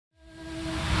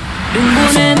Đừng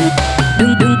buồn em,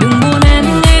 đừng buồn em,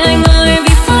 nghe anh ơi,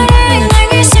 vì phải anh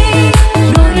nghĩ suy.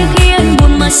 Đôi khi anh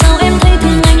buồn mà sao em thấy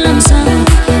thương anh làm sao?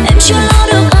 Em chưa lo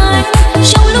được anh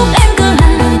trong lúc em cơ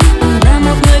hàng. Là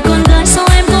một người con gái sao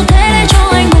em có thể để cho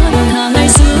anh buồn? Thà ngày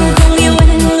xưa không yêu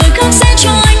em, người khác sẽ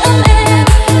cho anh ấm em.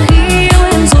 Khi yêu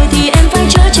em rồi thì em phải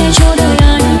chở che cho đời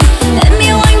anh. Em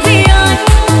yêu anh vì anh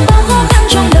bao khó khăn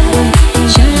trong đời.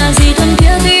 Chẳng là gì thân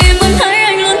thiết thì em vẫn thấy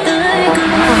anh luôn tươi cười.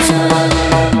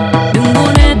 Đừng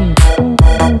buồn em.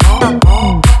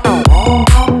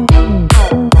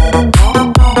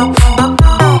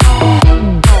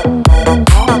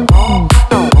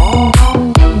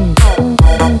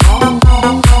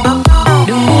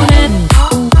 Đừng buồn em.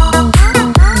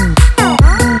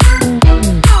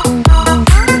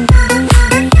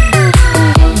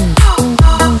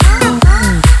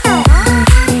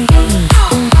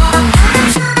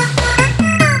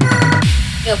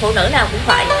 Người phụ nữ nào cũng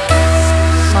vậy.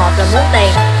 Một là muốn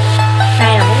tiền,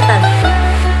 hai là muốn tình.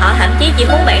 Họ thậm chí chỉ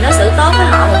muốn bạn đối xử tốt với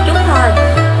họ một chút thôi.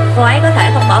 Cô ấy có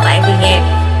thể không bỏ bạn vì nghèo,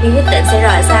 nhưng nhất định sẽ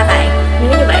rời xa bạn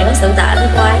nếu như bạn đối xử tệ với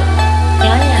cô ấy.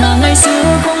 Nhớ nha. Thà ngày xưa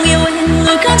không yêu em,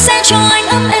 người khác sẽ cho anh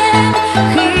ấm em.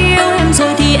 Khi yêu em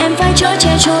rồi thì em phải chở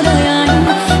che cho đời anh.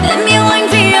 Em yêu anh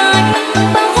vì anh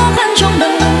bao khó khăn trong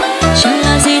đời. Chẳng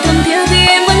là gì thân thiết thì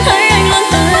em vẫn thấy anh luôn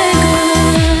tươi cười.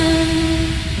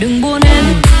 Đừng buồn em.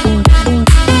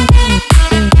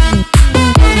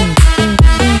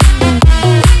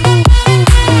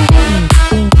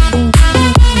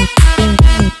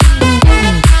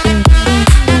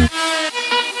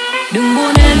 Đừng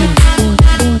buồn em.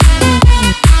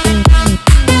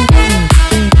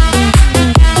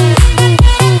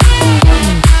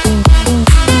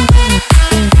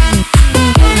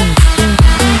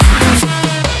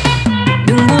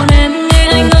 Đừng buồn em, nghe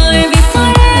anh ơi, vì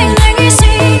phải anh nghĩ suy.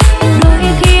 Đôi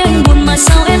khi anh buồn mà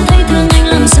sao em thấy thương anh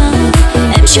làm sao?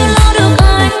 Em chưa lo được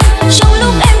anh trong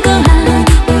lúc em cơ hàng.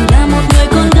 Là một người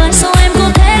con gái sao em có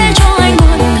thể để cho anh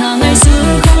buồn? Thà ngày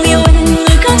xưa không yêu em,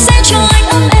 người khác sẽ cho anh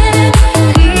ấm em.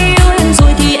 Khi yêu em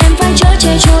rồi thì em phải chở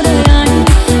che cho đời anh.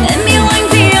 Em yêu anh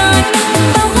vì anh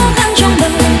bao khó khăn trong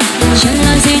đời. Chẳng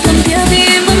là gì thân thiết thì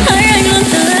em vẫn thấy anh luôn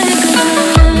tươi cười.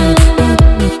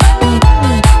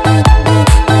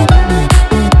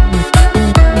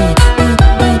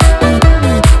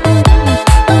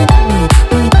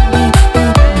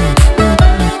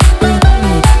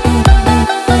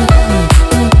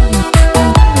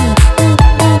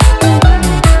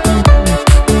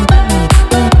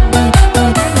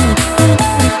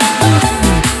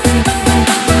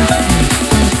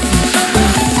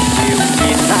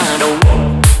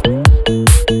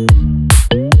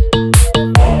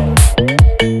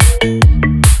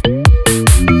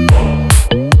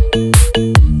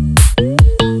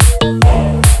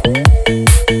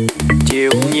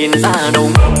 Chiều nhìn ra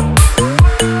đông,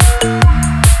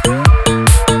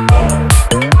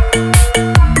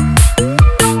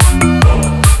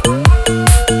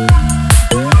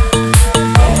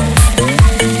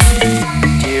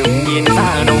 chiều nhìn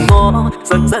ra đầu ngõ,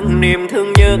 dần dần niềm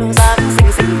thương nhớ dáng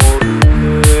xinh xinh một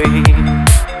người.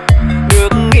 Được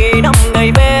nghỉ 5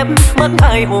 ngày phép, mất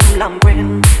 2 hôm làm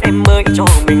quen, em mới cho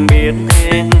mình biết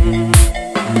thêm.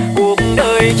 Cuộc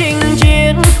đời chinh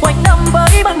chiến quanh năm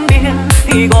với băng biển,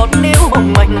 thì còn nếu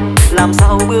mong manh làm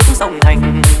sao bước sông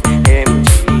thành. Em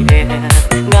chỉ e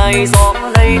ngày gió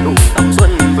lấy đủ tóc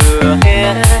xuân vừa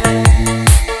hè.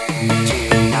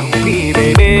 Chiều nào khi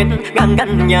về bên ngang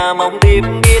căn nhà mong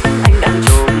tìm biết anh đang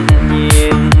trộm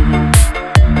nhìn.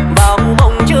 Vào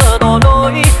mong chưa tỏ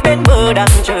lối, bên bờ đang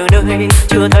chờ đợi,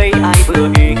 chưa thấy ai vừa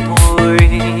ý thôi.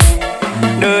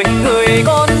 Đời người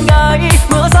con gái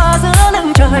mưa xa giữa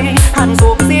nắng trời, hàn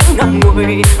xuống giếng ngậm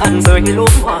ngùi, hàn rơi luống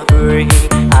hoa cười.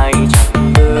 Ai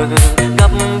chẳng ngờ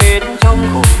gặp bên trong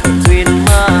hồn duyên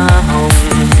ma hồng.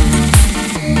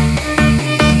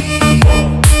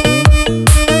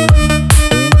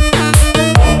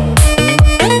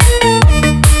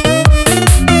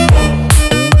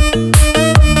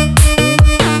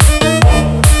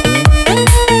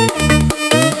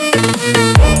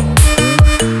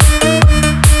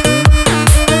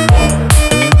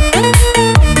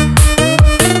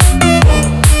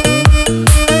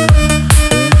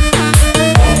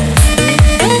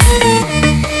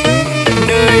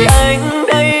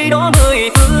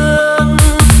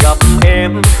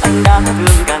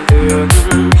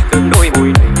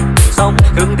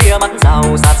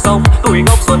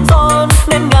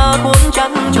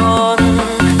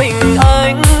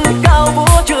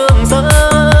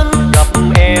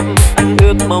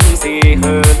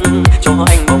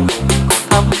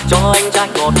 cho anh trai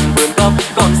còn vườn cấm,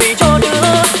 còn gì cho đứa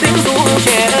tiếng ru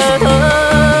trẻ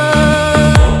thơ.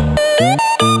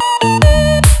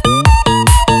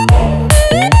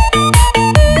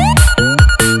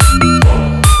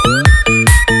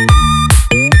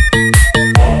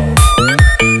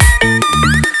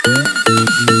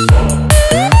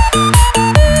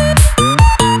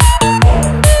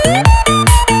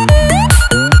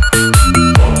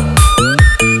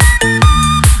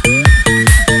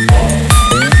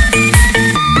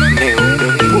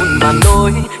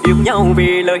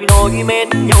 vì lời nói mến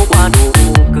nhau qua nụ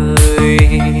cười.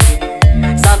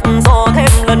 Dặn dò thêm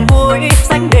lần cuối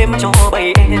dành đêm cho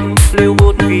bầy em lưu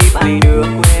bút ghi bài được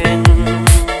quen.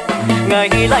 Ngày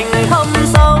lành thăm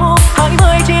sau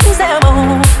 29 xe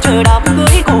màu chờ đám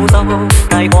cưới cô dâu,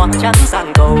 cài hoa trắng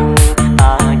sang cầu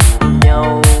ta nhìn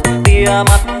nhau tia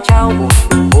mắt trao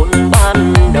buồn hôn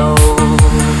ban đầu.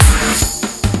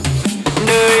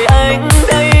 Nơi anh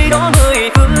đây đó người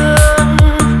thương,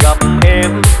 gặp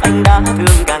em anh đã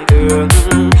thương càng thương.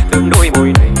 Thương đôi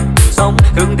môi này sông,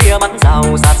 thương tia mắt rào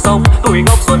rạt sông, tuổi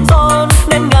ngọc xuân son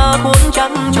nên ngà cuốn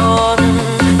trăng tròn.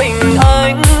 Tình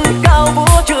anh cao vũ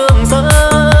trường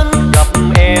sơn, gặp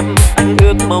em anh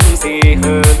ước mong gì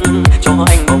hơn. Cho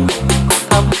anh mong còn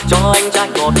thắm, cho anh trái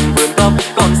ngọt vườn cấm,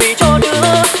 còn gì cho đứa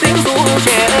tiếng ru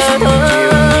trẻ thơ.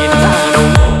 Nhìn ra đâu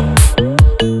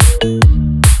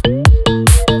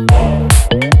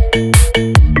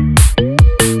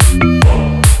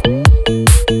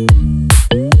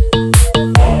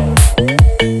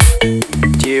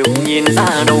chiều nhìn ra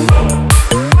đâu.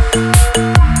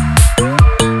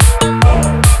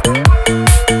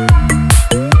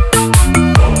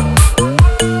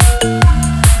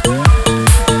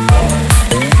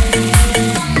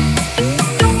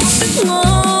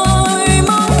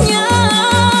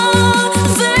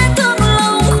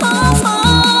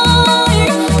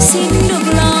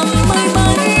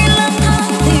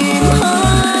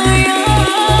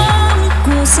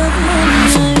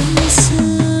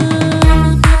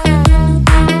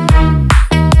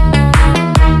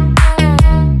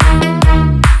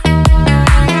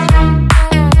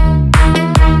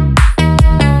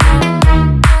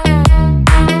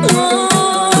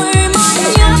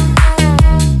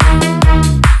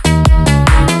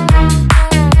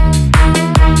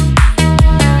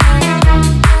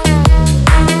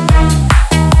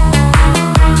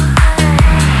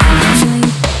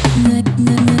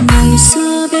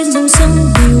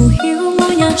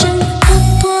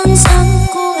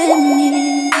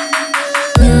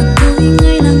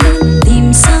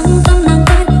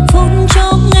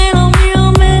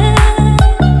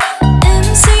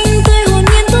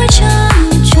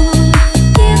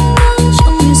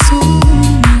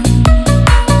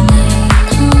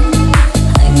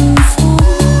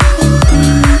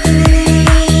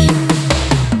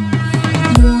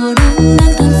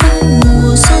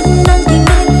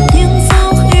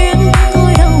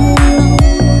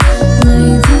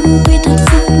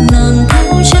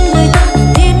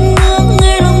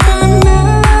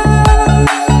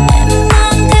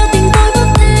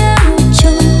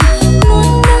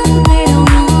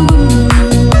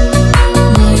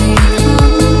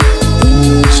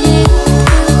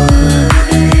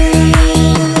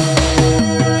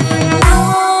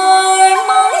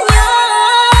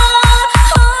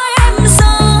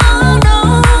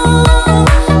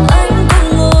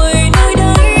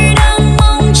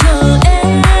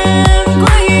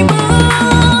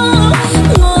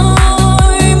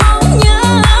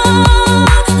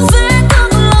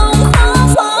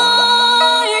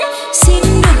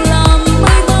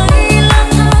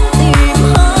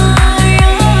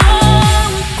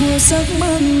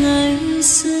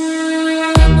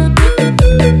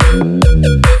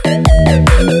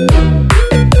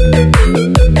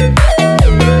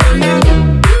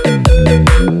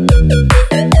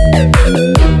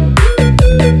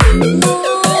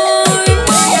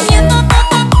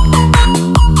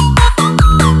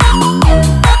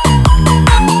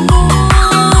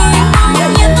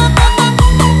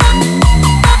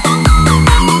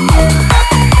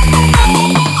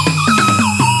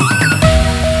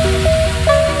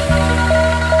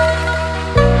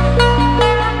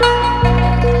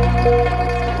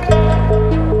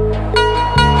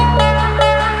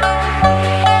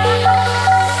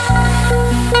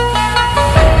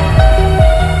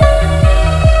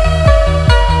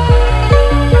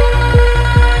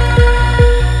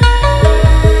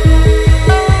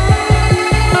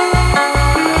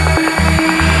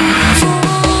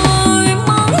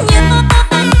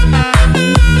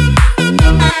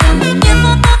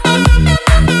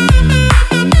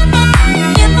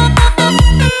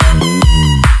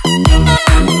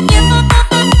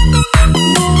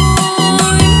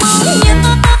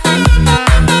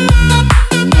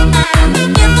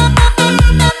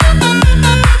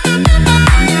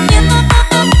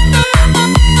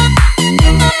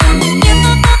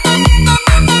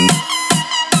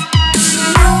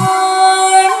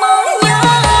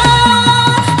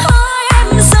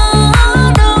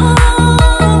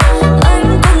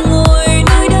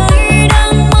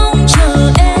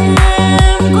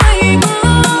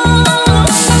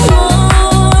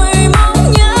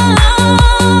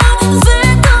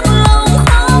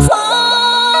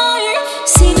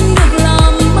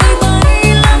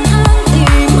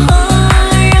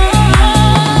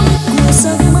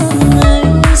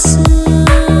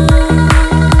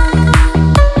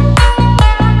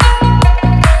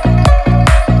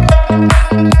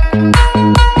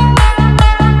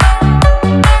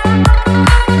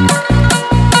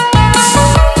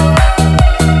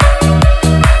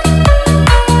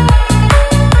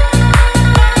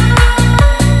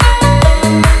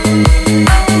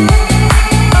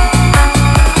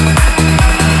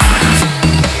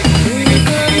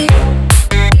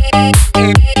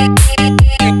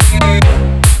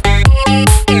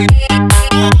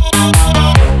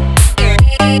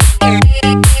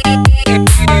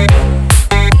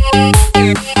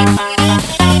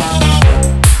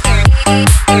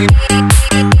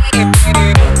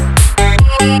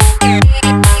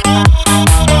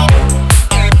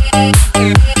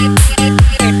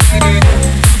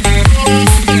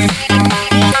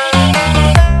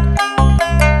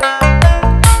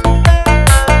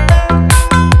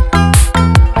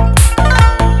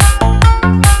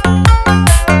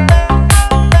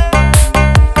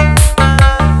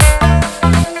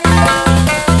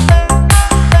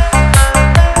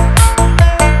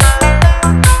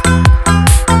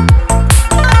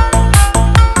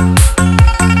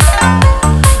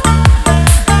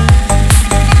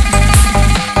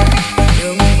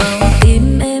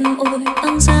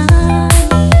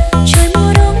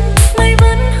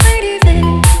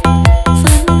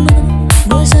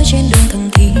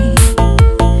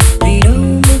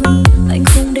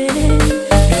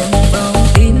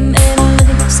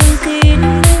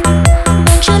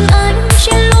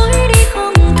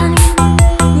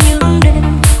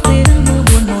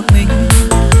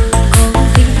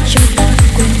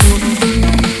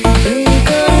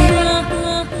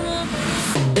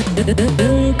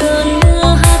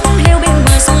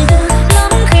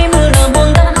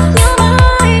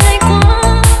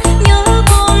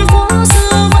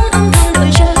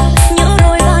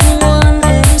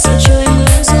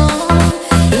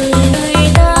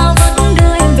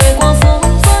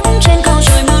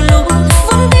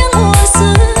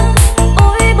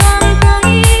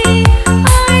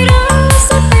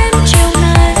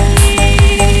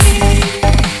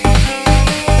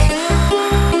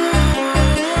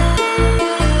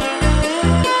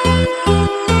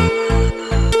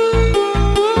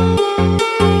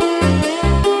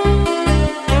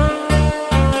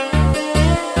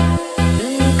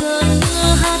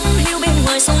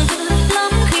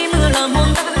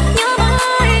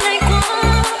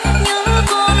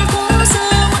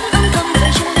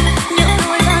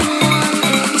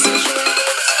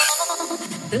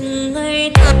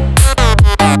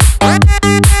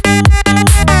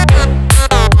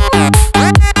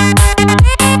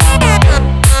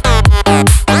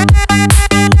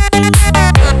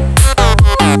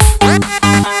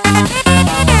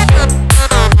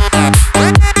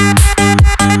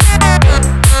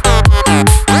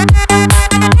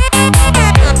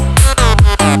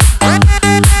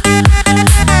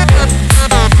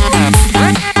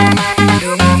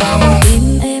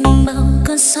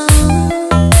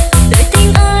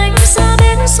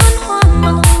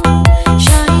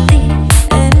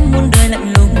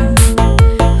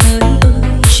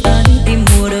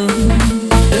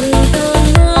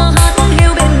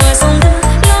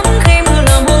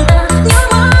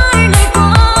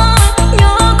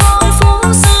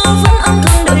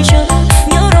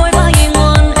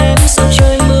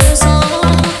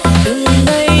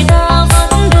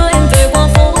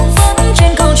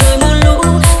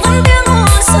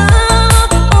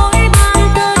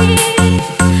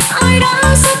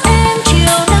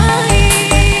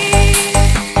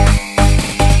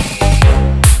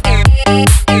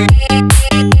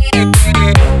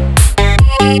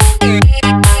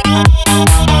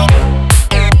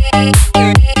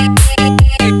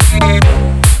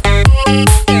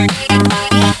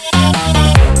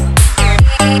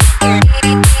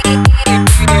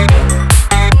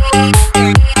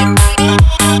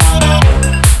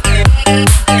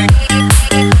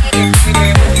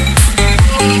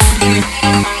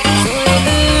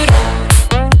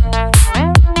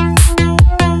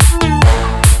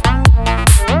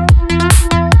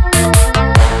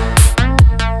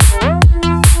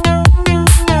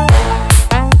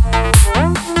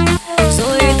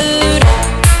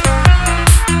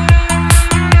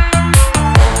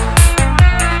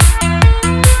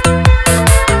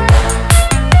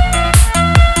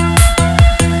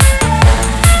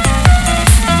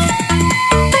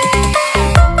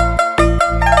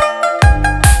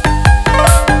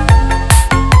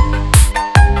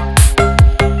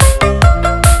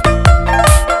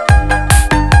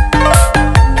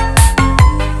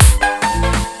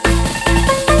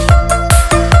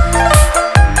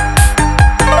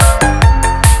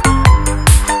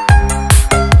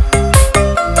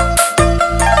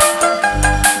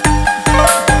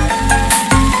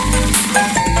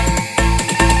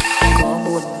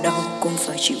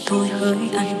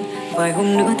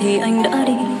 thì anh đã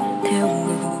đi theo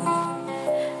người.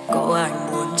 Có ai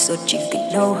muốn giật chuyện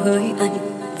tình lâu hỡi anh,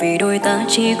 vì đôi ta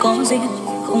chỉ có duyên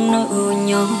không nợ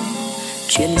nhau.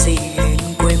 Chuyện gì đến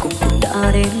cuối cùng cũng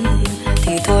đã đến,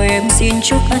 thì thôi em xin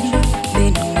chúc anh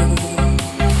bên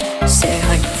người sẽ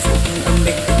hạnh phúc âm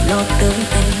mình tự lo tới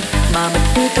em, mà mất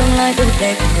đi tương lai tốt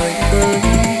đẹp người ơi.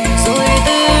 Rồi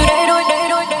từ đây đôi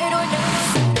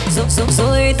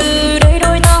rồi từ đây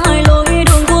đôi ta hai lối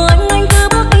đường của anh cứ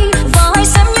bước đi, và hãy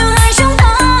xem như hai chúng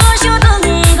ta chưa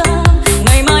từng gặp.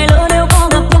 Ngày mai lỡ nếu có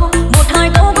gặp nhau, một hai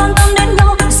câu quan tâm đến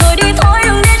nhau, rồi đi thôi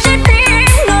đừng để chết tim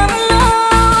ngậm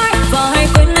ngùi. Và hãy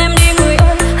quên em đi người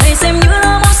ơi, hãy xem như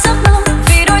là một giấc mơ,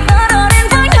 vì đôi ta đã đến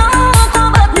với nhau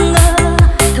quá bất ngờ.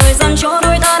 Thời gian cho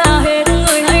đôi ta đã hết,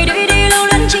 người hãy đi đi lâu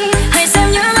lẫn chi, hãy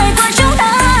xem như lời của chúng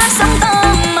ta sống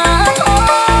tạm.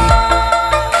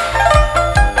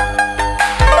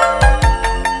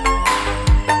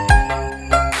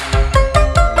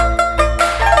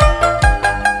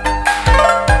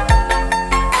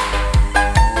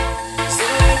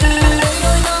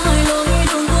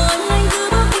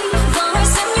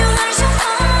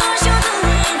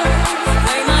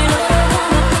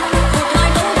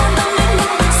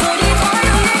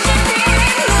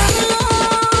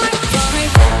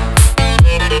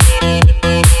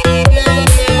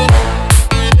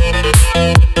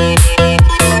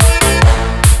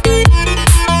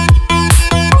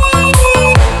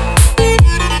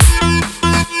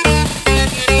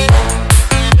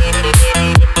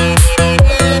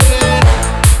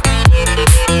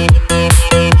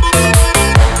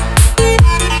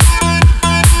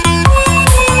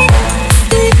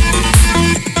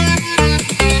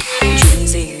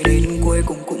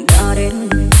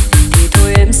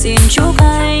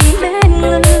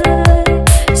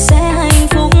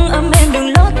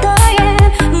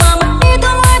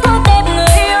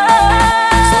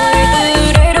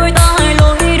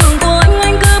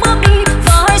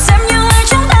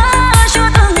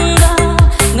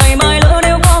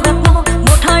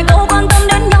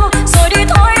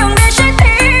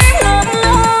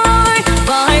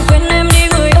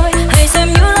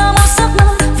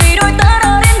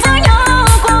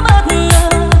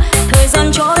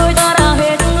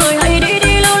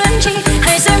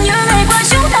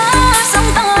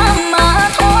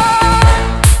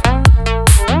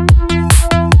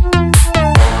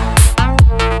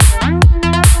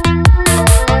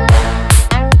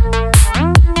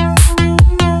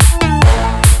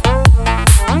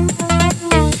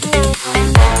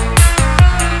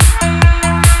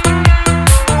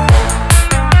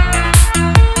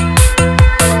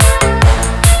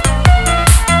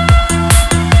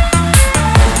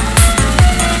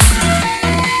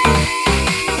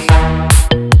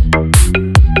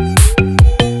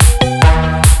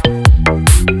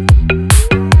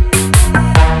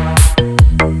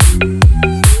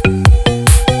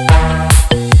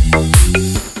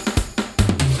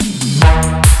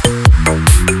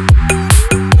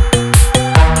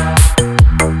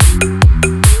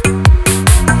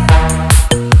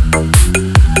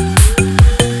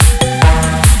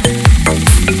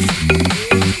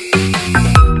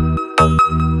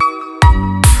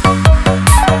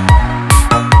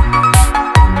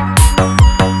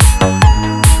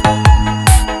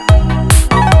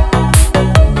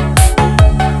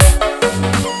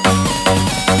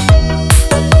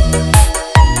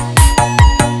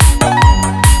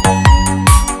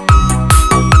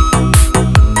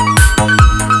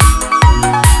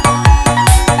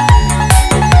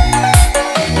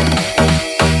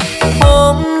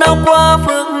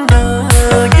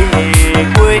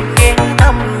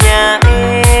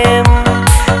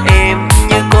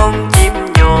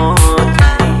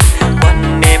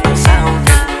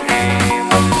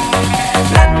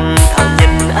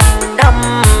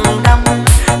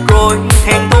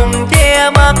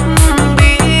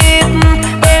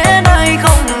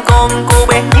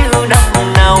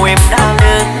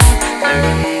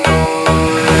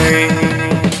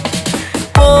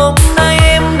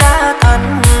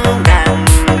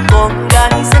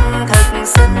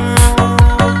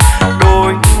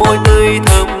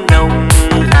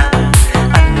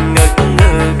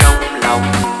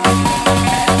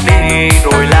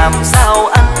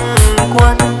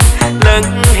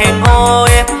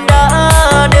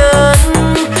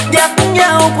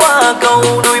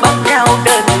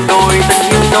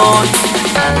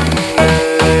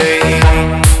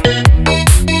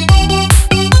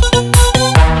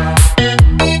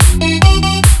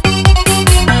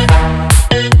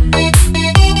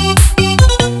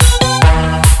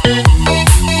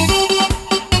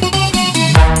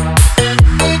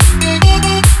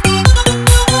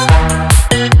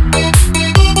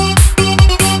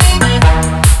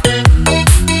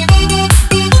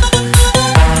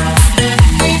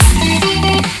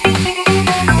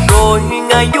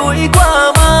 ngày vui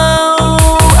qua bao.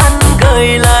 Anh gửi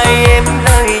lại em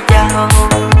lời chào,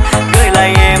 gửi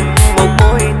lại em một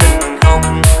mối tình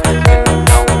hồng,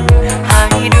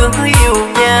 hai đứa yêu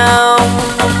nhau.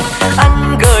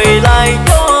 Anh gửi lại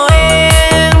cho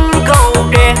em câu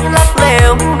tre lắc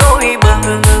lẻo đôi bờ,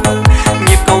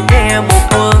 nhịp câu tre một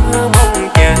mơ mong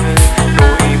chờ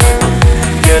đôi bờ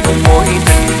dệt mối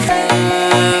tình thơ.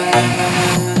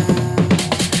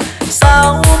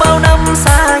 Sau bao năm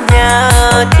xa nhà,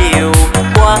 chiều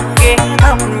qua ghé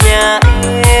thăm nhà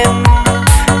em,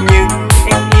 nhưng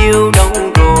em yêu đâu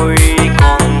rồi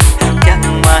còn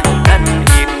chẳng mãi canh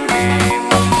hiền hiền.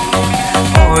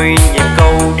 Ôi nhịp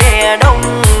cầu tre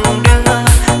đông đưa,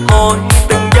 hồi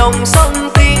từng dòng sông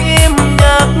tim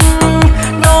ngập,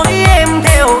 nói em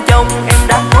theo chồng em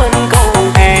đã quên câu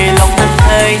thề lòng anh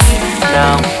thấy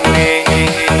nào nghe.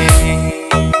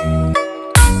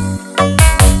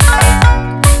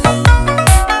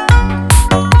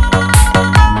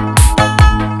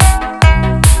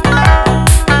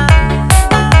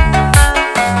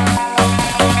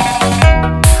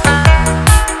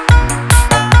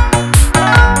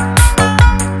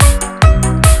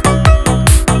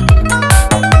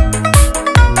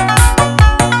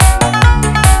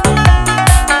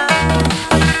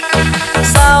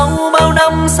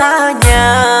 Xa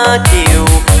nhà, chiều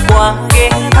qua ghé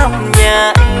thăm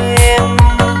nhà em,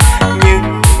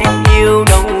 nhưng em yêu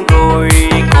đâu rồi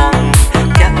còn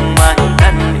chẳng mãi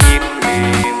canh hiền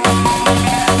hiền.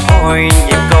 Ôi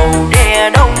nhịp cầu tre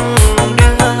đông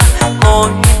đưa, hồi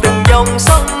từng dòng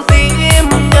sông tim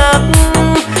ngập,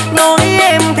 nói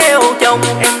em theo chồng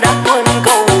em đã quên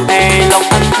câu thề lòng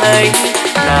anh thấy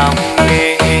nào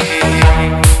nghe.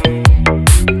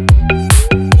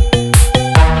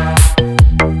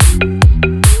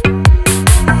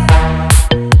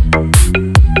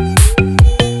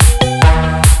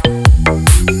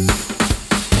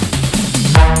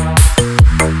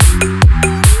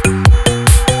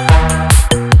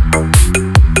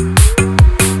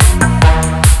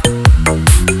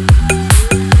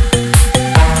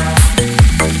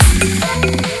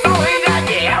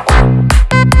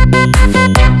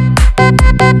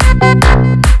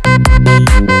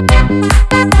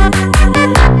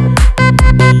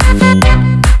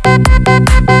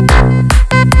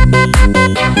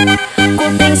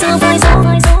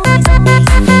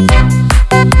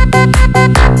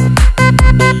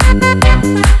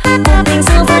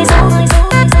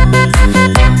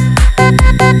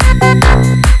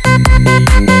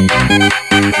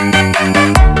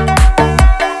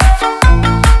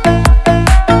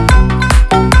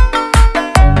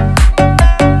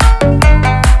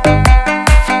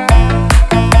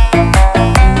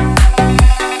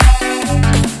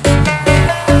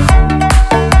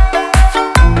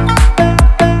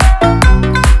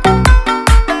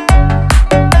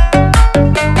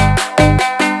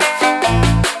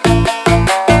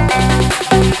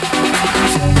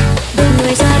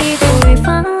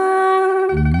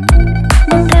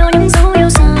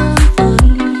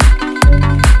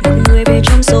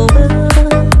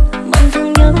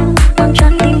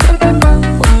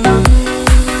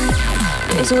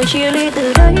 rồi chia ly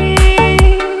từ đây.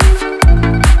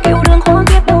 Yêu đương khó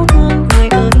biết đau thương người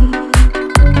ơi,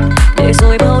 để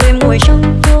rồi bao đêm ngồi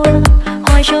trong tôi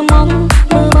hoài chờ mong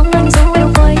mơ bóng anh dấu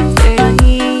yêu quay về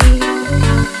đây.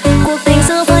 Cuộc tình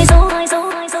xưa phải dấu,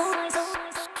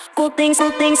 cuộc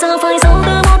tình xưa phải dấu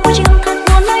từ một buổi chiều thật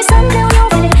buồn nói sớm theo nhau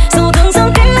về. Dù tưởng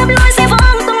rằng cánh lấp lói sẽ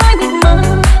vắng tương lai mịt mờ,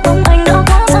 bóng anh đã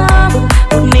quá xa vời,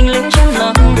 một mình lênh chân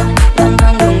lặng lang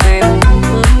thang đường về ơi.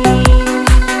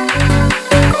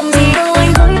 Còn gì đâu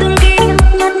anh với từng kỷ niệm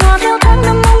nhạt nhòa theo tháng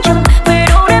năm mong chờ, về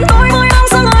đâu đêm tối môi băng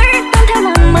sương ấy tan theo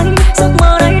làn mây. Giấc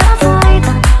mơ đây đã phai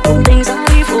tàn, cuộc tình ra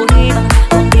đi vội vàng,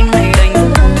 con tim này đành vỡ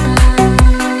tan.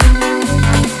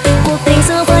 Cuộc tình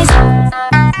xưa phải dấu.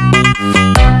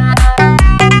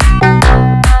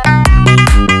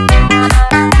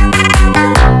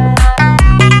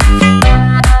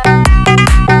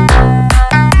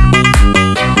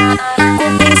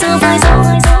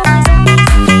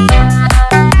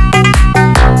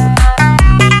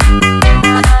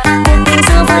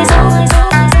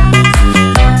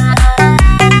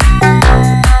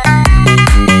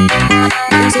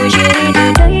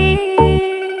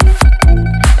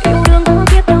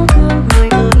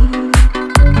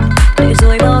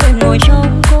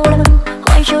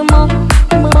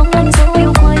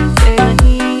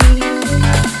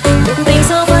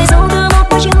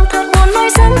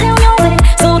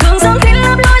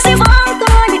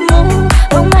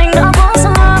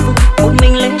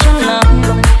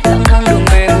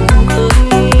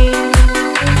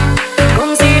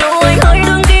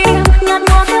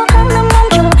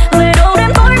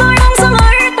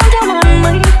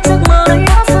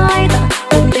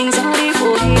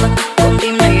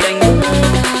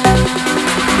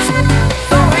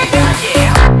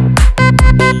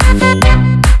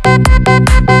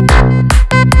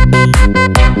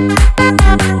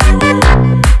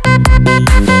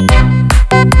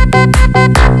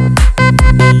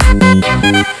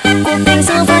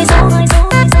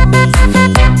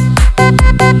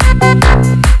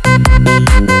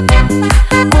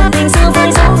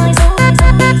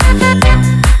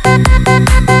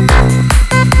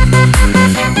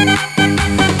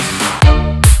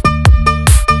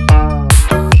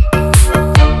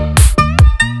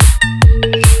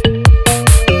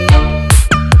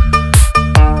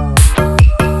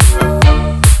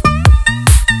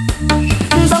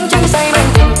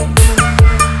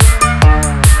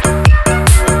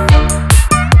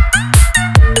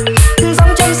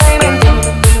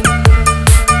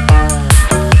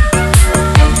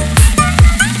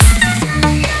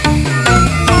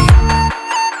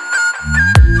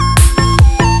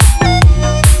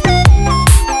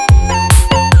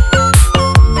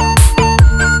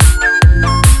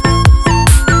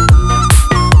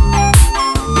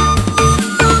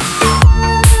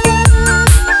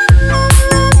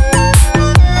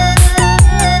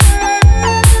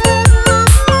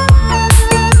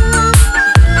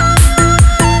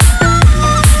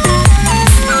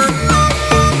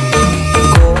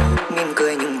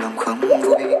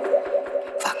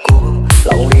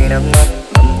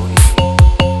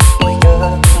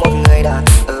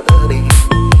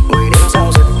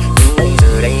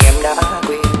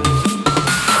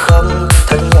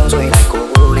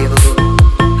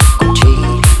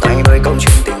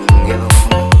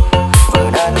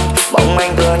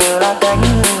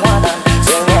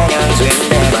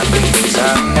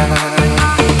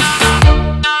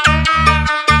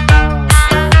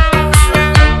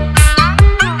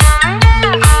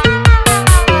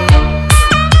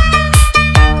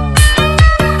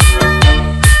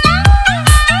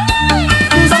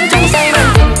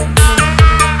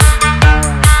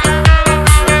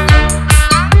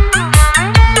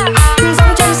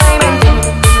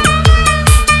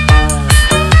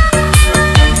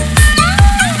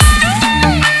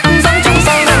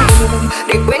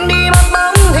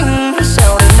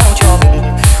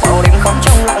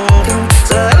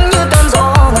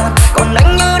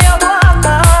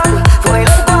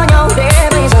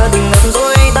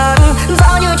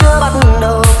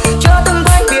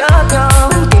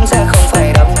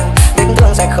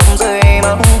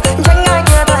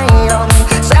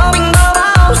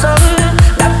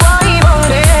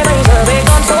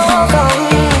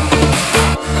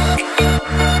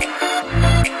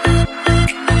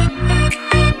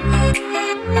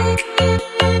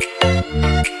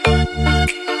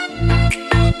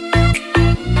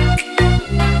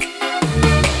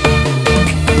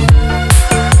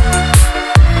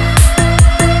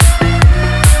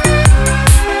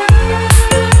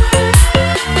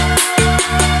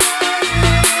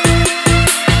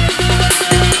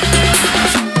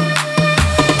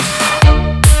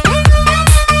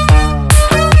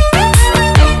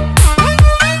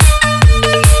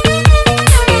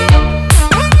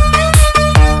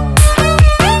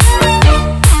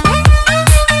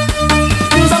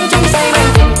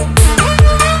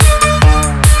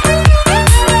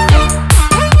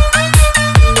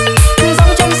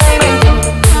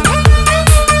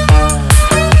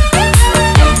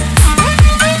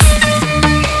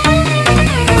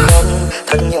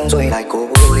 thất nhưng rồi lại cố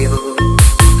liêu,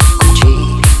 cũng chỉ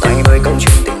tay với câu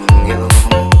chuyện tình yêu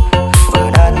vừa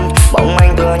nan. Bóng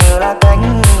anh tựa như là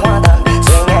cánh hoa tàn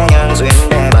rơi nhẹ nhàng duyên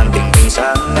để bàn tình mình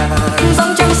sang ngang.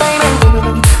 Dòng tranh say men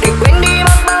tình để quên đi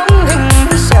bóng bóng hình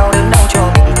xeo đến đau cho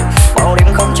mình bao đêm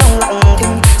không trong lòng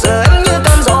thinh. Giờ em như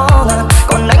cơn gió ngàn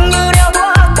còn anh như đeo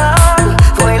thuốc tan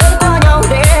vội lướt qua nhau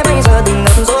để bây giờ tình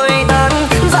ngập rồi tan.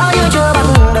 Giá như chưa bắt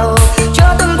đầu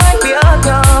chưa từng quen biết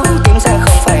nhau tim sẽ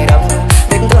không phải đau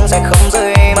vết thương sẽ không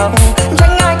rơi máu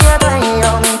tránh ai kia tay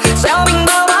lòng gieo mình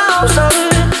bao bão sân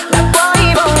đã quá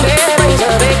hy vọng để bây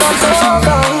giờ về con số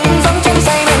không. Dòng tranh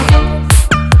say men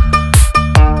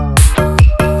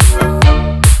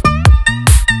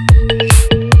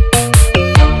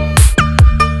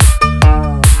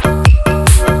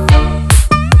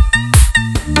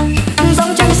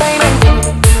dòng tranh say men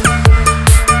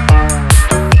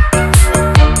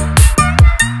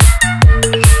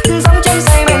dòng tranh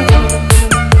say men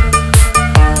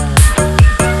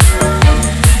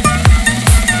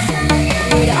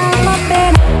Người đã mất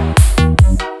bên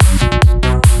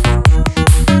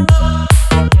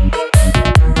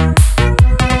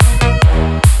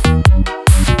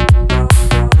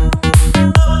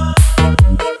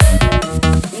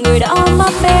người đã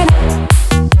mất bên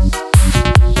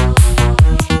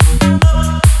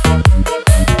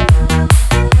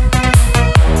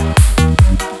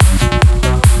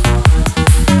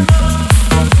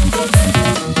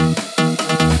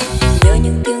nhớ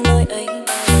những tiếng nói ấy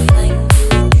lời anh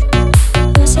thương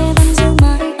tôi sẽ vẫn giữ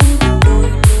mãi anh bằng đôi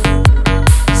lứa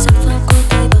sắp phao cô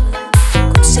tay bờ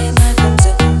cũng sẽ mãi không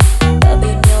dừng ta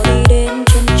bên nhau đi đến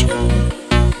chân trời.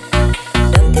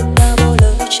 Đáng tiếc ta bỏ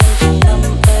lỡ trong từng năm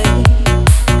ấy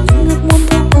những ước muốn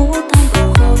thu cũ tan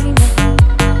vào khói mây.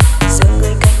 Giờ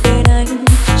người cạnh bên anh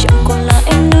chẳng còn là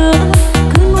em nữa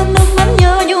cứ nuốt nước mắt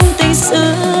nhớ nhung tình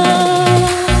xưa.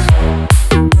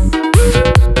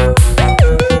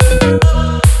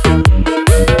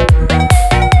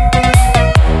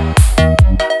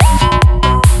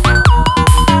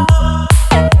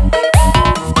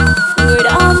 Người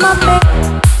đã mất bên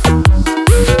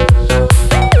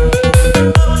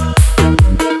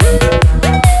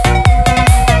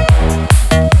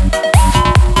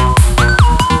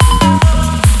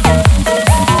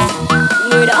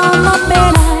người đã mất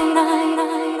bên ai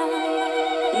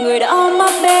người đã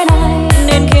mất bên ai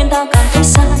nên khiến ta cảm thấy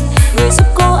sai. Người giúp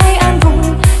cô ấy an vui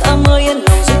ta mới yên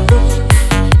lòng giúp đôi.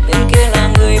 Bên kia là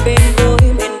người bên gối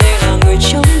bên đây là người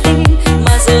trong tim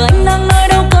mà giờ anh đang nơi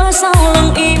đâu cớ sao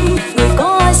lặng im. Người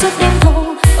có ai suốt đêm thâu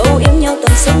âu yếm nhau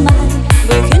tận sớm mai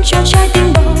người khiến cho trái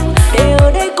tim đau để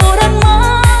ở đây cô đơn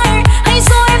mãi. Hay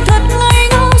do em thật ngây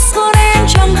ngốc rồi em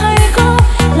chẳng hay khóc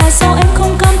là do em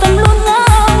không cam tâm luôn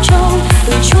ngóng trông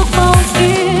từ chuốc bao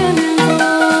phiền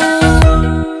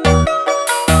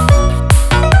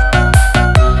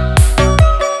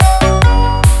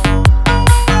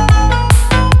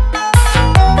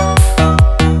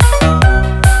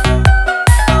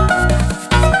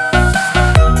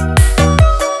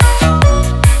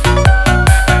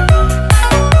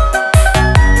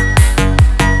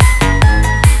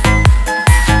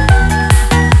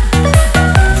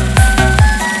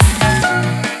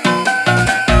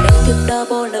đáng tiếc đã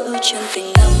bỏ lỡ chân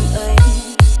tình năm ấy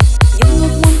những ước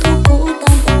muốn thu cũ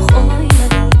tan vào khói mây.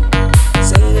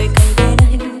 Giờ người cạnh bên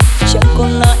anh chẳng còn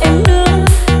là em nữa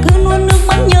cứ nuốt nước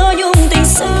mắt nhớ nhung tình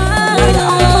xưa. Người đã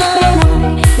mất bên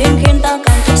ai nên khiến ta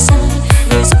cảm thấy sai.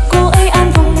 Người giúp cô ấy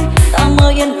an vui ta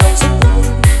mới yên lòng giúp đôi.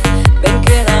 Bên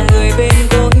kia là người bên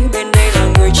gối bên đây là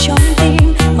người trong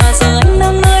tim mà giờ anh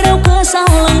đang nơi đâu cớ sao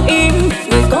lặng im.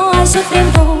 Người có ai suốt đêm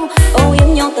thâu âu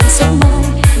yếm nhau tận sớm mai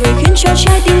người khiến cho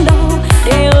trái tim đau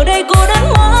để ở đây cô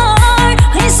đơn mãi.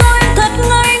 Hay do em thật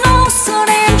ngây ngốc giờ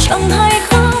đây em chẳng hay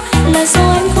khóc là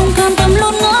do em không cam tâm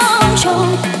luôn ngóng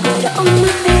trông người đã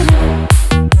mất bên ai.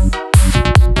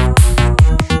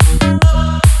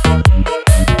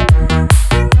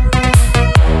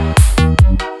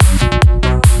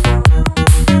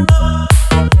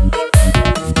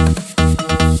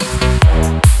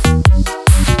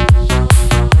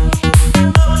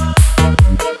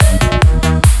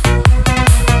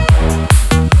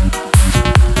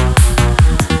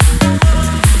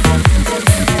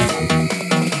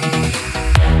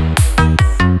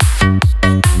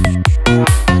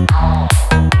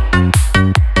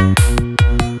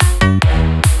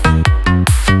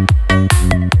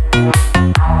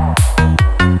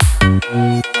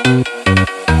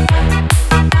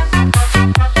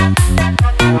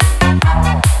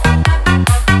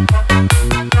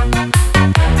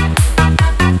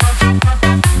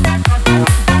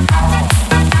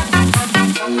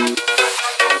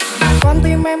 con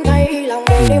tim em thấy lòng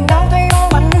đầy đêm đau thấy ôm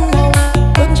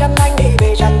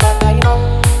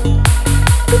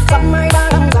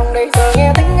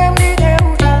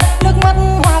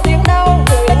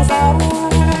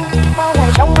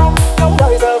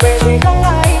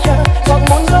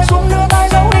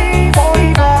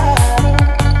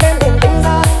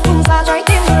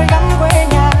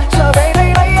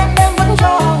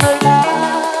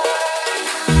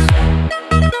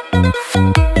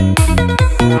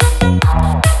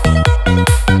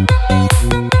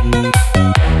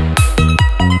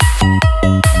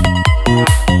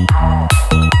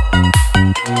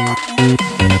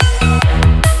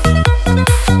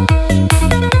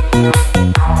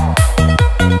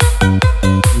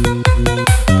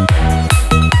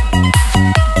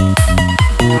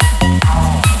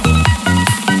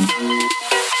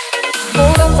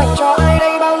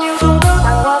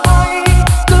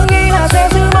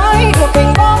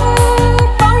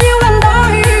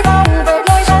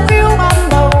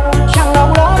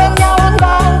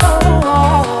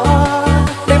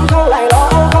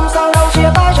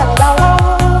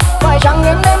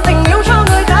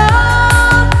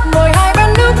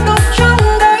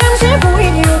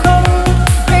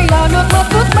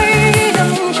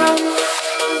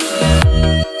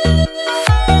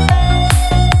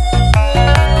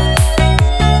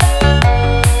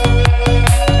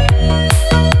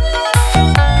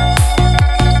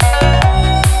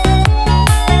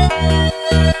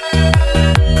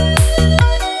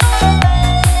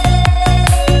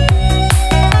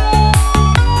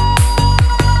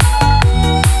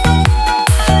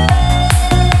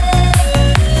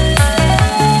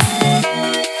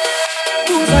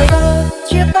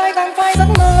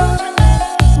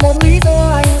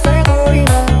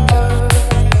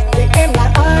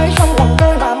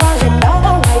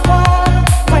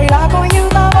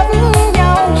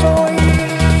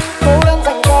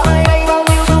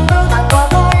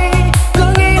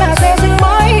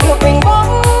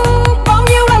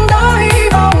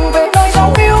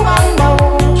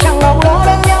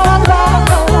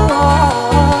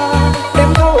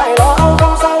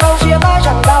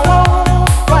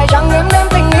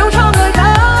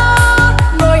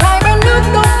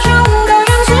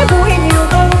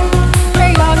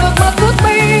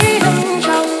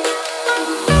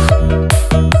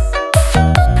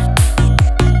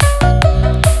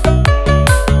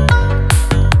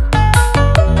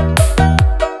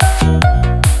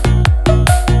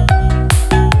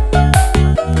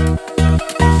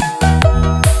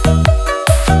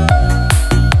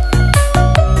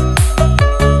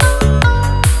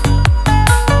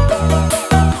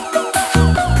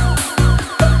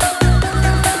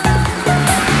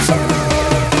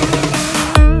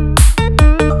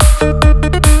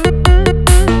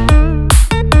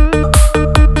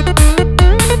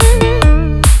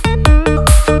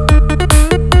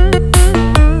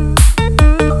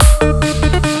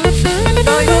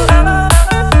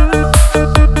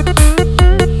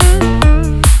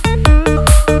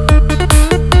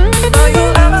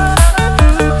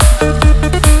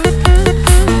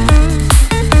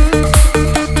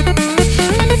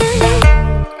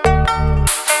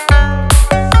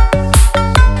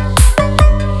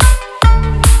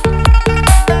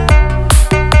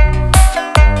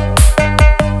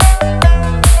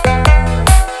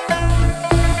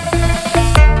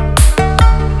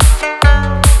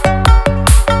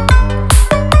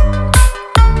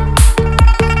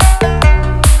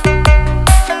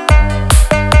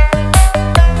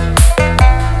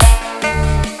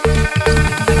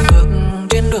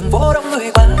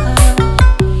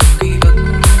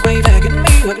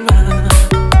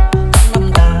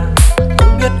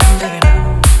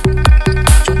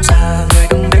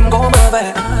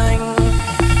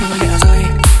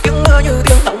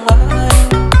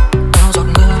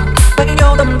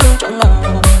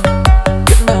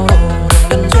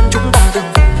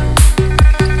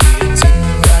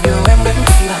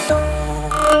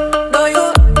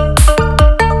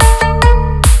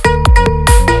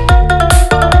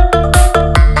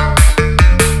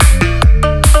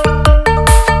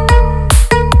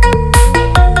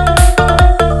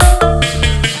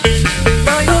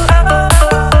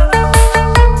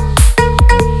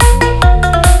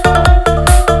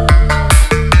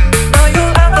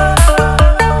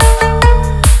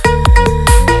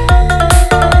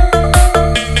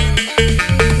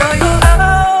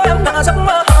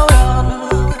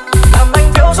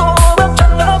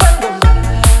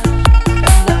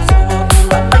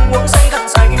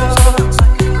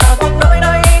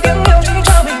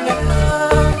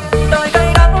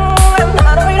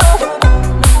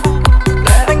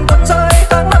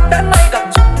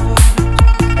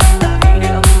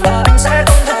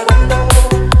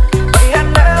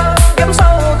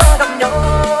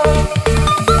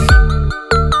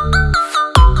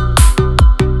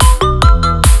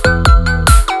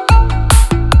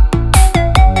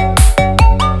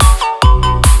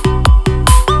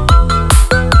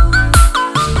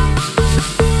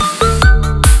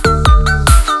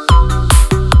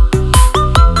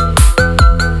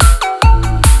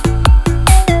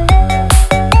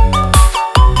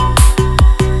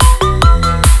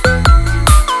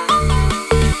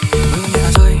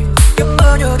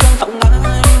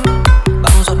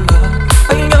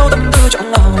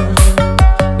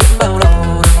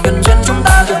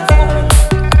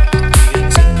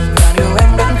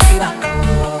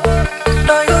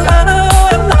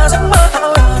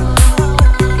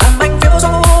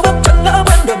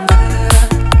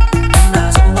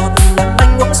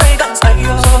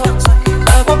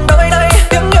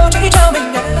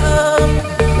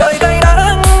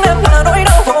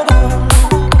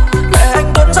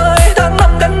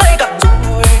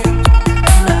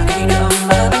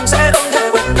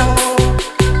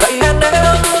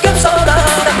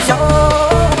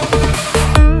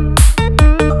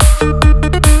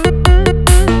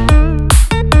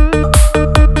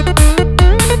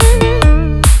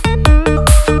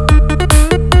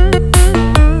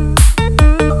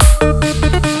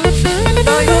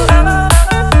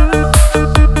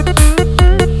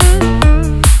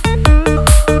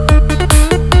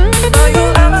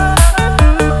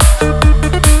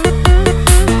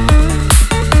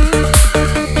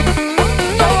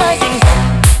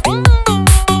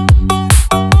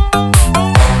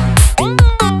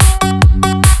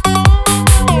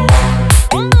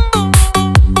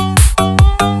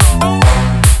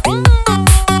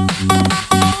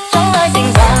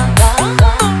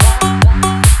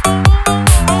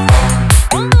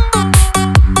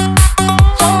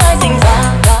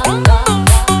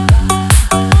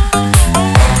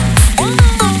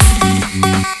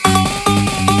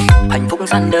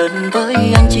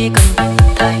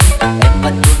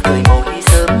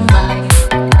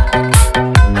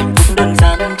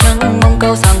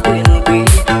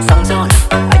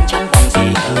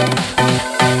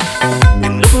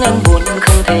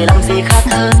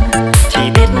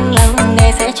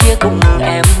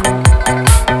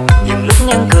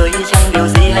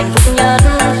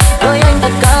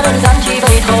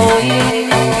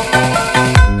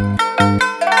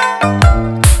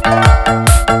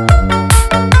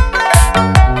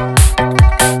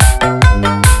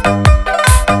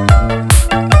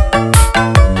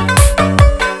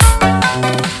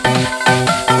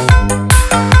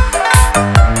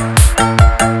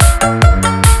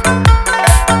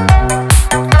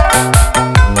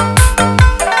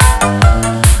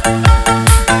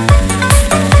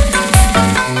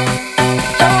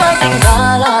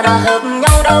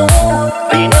nhau đâu.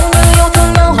 Vì nếu như yêu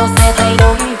thương nhau họ sẽ thay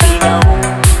đổi vì nhau.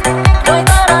 Đôi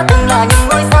ta đã từng là những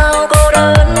ngôi sao cô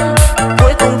đơn,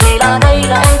 cuối cùng thì là đây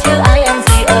là em chứ ai em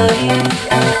gì ơi.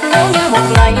 Nếu như một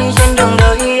ngày trên đường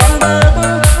đời em bước,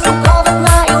 dù có vấp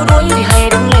ngã yếu đuối thì hãy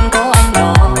đứng lên có anh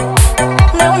đó.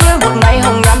 Nếu như một ngày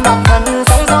hồng nhan bạc phận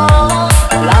sóng gió,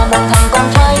 là một thằng con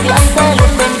trai thì anh sẽ luôn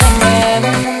bên cạnh em.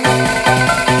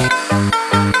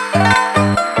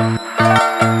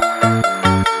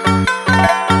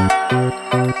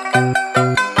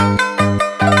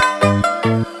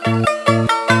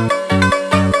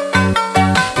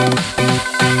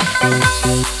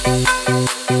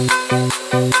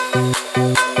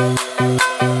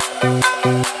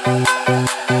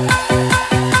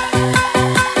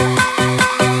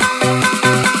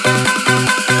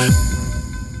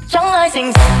 Chẳng ai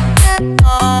sinh ra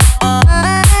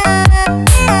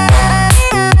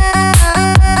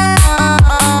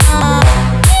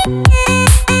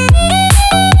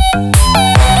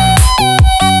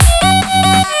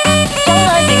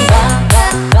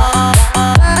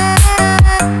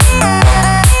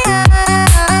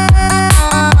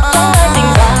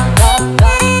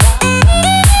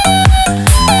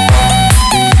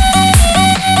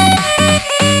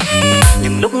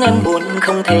những lúc em buồn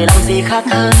không thể làm gì khác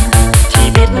hơn, chỉ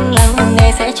biết lắng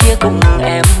nghe sẽ chia cùng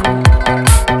em.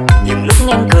 Những lúc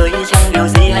em cười chẳng điều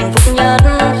gì hạnh phúc nhất,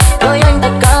 với anh tất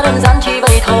cả đơn giản chỉ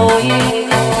vậy thôi.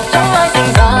 Chẳng ai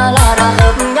sinh ra là đã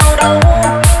hợp nhau đâu,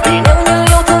 vì nếu như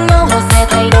yêu thương nhau họ sẽ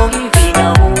thay đổi vì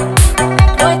nhau.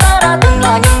 Đôi ta đã từng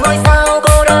là những ngôi sao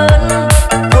cô đơn,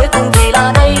 cuối cùng thì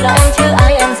là đây là em chứ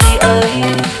ai em gì ơi.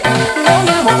 Nếu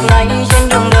như một ngày trên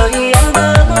đường đời em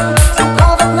bước, dù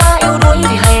có vấp ngã yếu đuối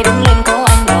thì hãy đứng lên có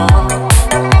anh đó.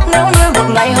 Nếu như một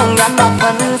ngày hồng nhan bạc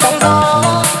phận sóng gió,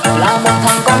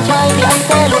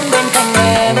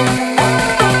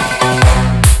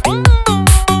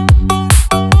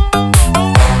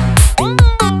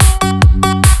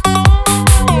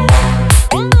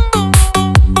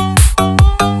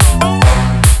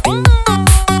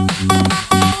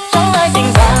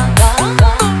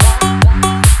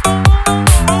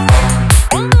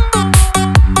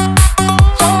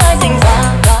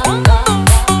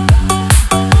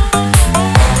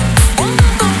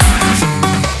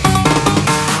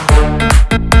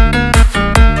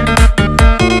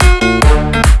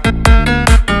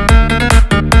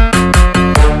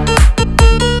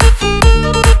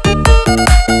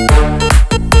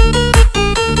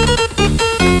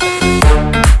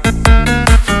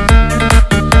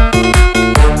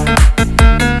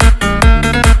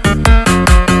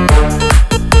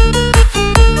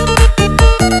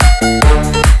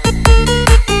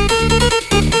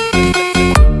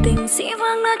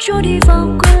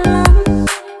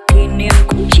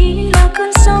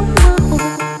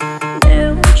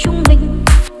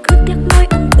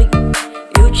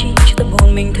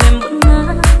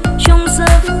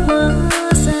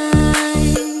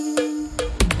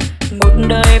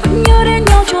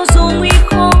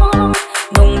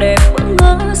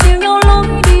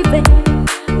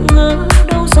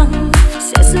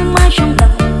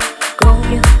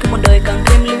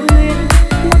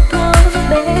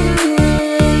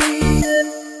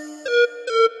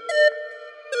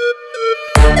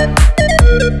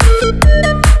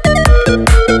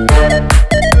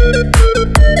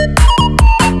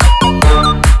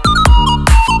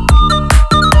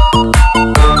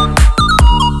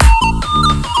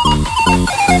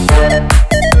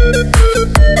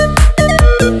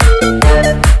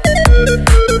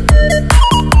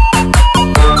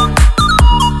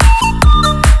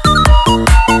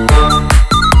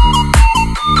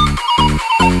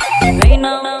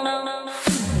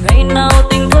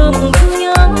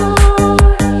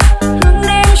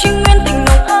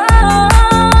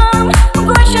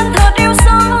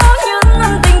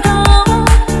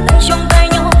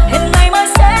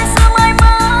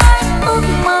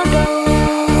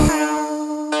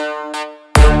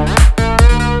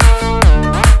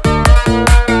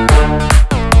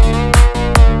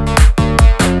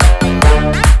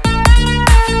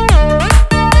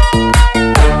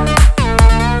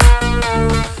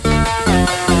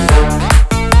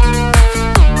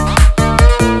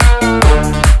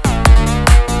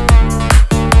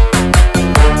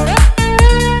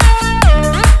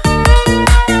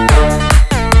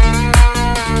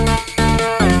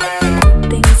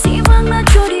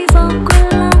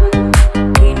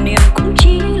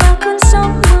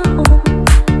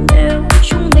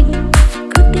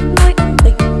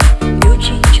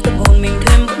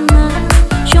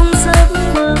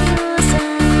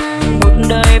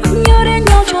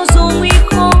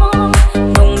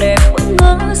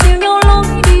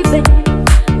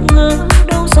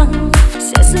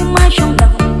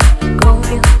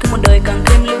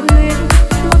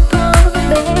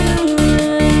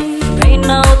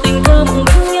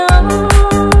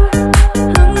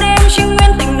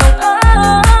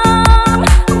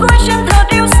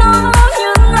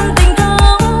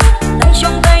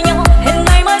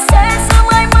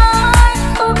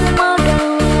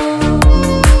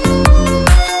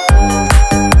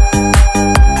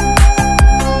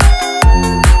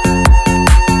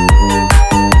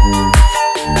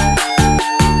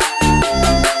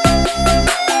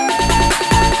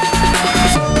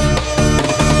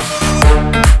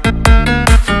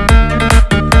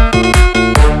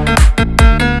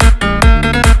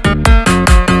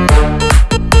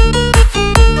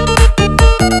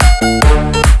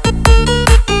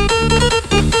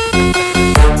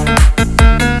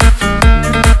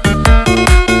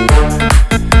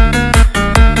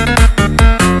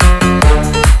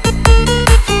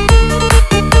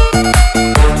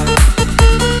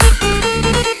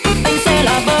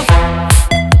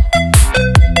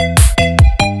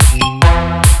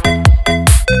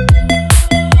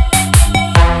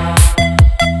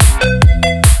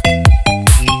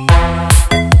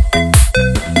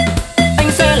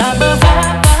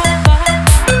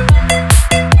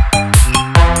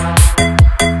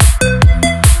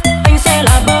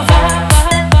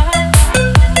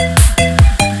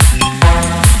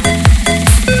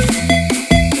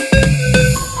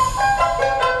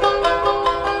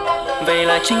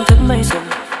 chính thức mấy giờ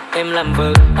em làm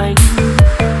vợ anh.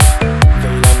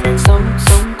 Vậy làm mình sống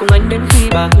cùng anh đến khi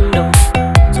bạc đầu.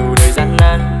 Dù đời gian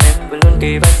nan em vẫn luôn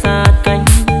kề vai sát cánh.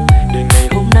 Để ngày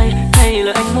hôm nay hay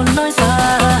là anh muốn nói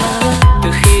ra. Từ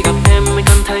khi gặp em anh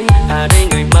cảm thấy đây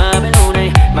người mà bấy lâu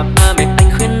nay mà ba mẹ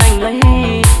anh khuyên anh lấy.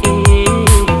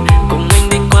 Cùng anh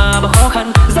đi qua bao khó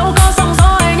khăn, dẫu có sóng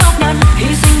gió hay nhọc nhằn,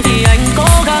 hy sinh vì anh cố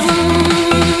gắng.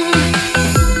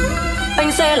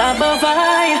 Anh sẽ là bờ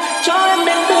vai cho em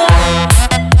đến tương.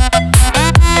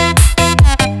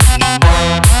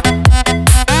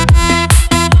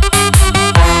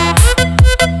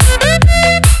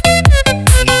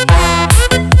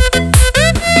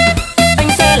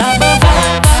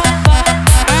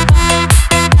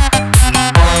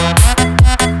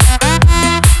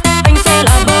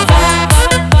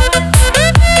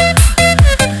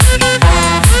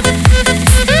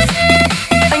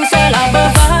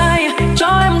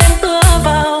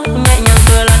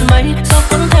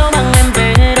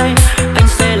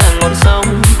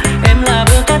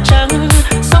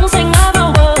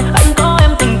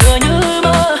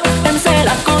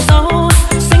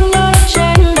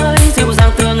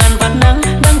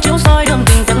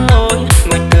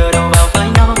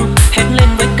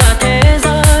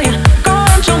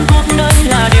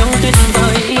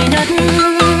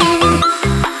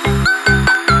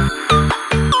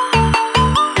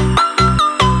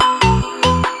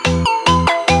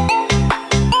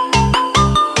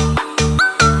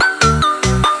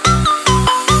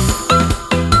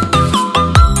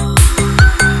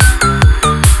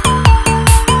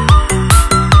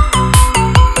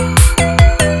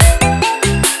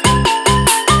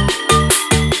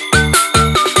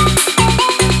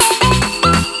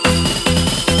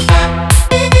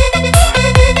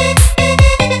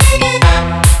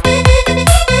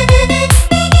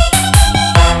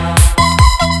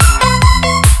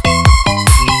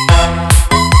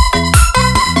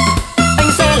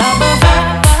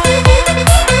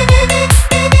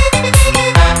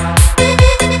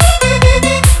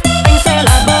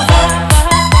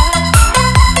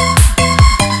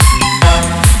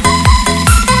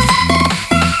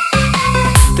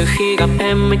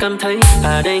 Cảm thấy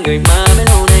đây người mà bấy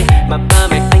lâu nay mà ba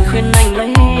mẹ anh khuyên anh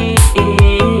lấy.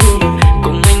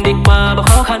 Cùng anh đi qua bao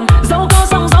khó khăn, dẫu có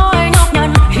sóng gió hay nhọc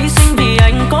nhằn, hy sinh vì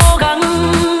anh cố gắng.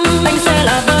 Anh sẽ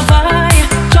là bờ vai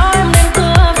cho em đến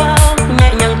tựa vào,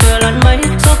 nhẹ nhàng tựa làn mây,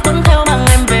 gió cuốn theo mang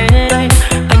em về đây.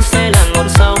 Anh sẽ là ngọn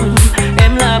sóng,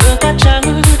 em là bờ cát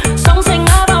trắng, sóng xanh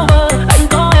ngã vào bờ, anh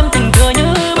có em tình tựa như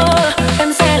mơ.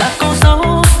 Em sẽ là cô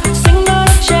dâu xinh nhất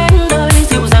trên đời,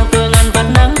 dịu dàng tựa ngàn vạt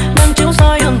nắng đang chiếu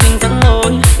soi đường tình dẫn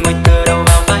lối. Người tựa đầu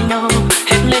vào vai nhau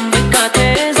hết lên với cả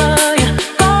thế giới.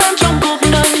 Có em trong cuộc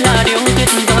đời là điều tuyệt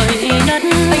vời nhất.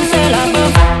 Anh sẽ là bờ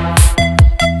vai.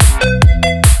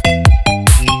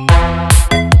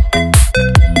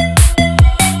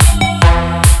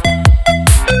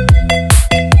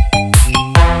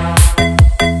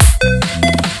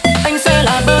 Anh sẽ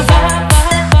là bờ vai.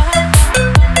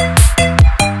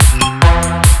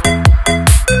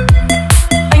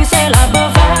 Anh sẽ là bờ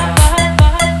vai.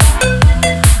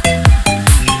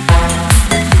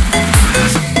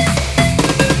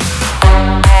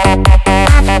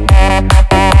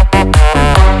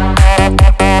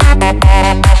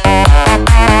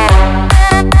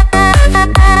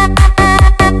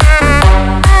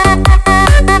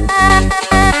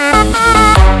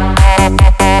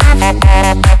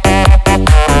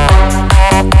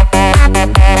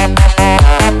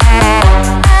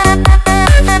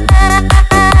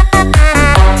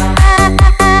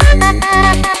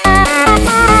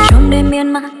 Trong đêm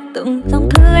miên man từng dòng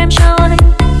thư em cho anh,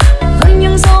 với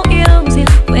những dấu yêu riêng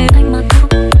về anh mà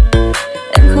thôi.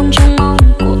 Em không trông mong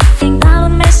cuộc tình ta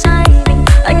luôn mê say mình,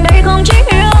 anh đây không chỉ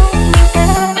yêu mình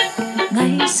em.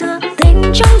 Ngày xưa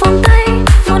tình trong vòng tay,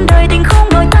 muôn đời tình không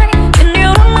đổi thay, chuyện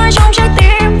yêu đắm mãi trong trái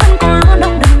tim vẫn còn luôn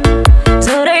đong đầy.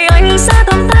 Giờ đây anh sẽ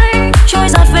cầm tay trôi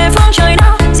dạt về phương trời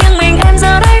nào, riêng mình em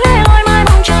giờ đây lẻ loi mãi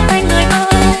mong chờ anh người ơi.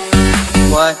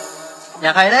 Uầy,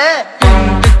 nhạc hay đấy.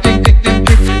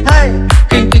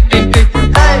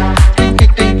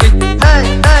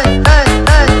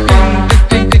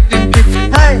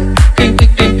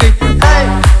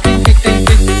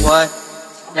 Uầy,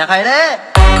 nhạc hay đấy.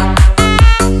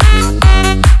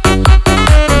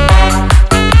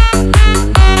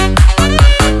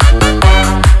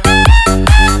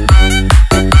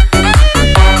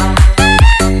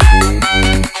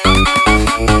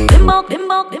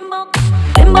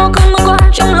 Đêm bao cơn mưa qua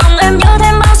trong lòng em nhớ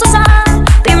thêm bao xót xa,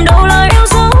 tìm đâu lời yêu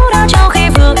dấu đã trao khi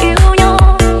vừa yêu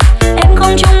nhau. Em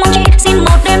không trông mong chi, xin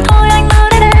một đêm thôi anh mơ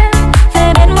đến đêm,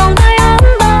 về bên vòng tay ấm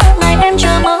bao ngày em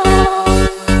chờ mơ.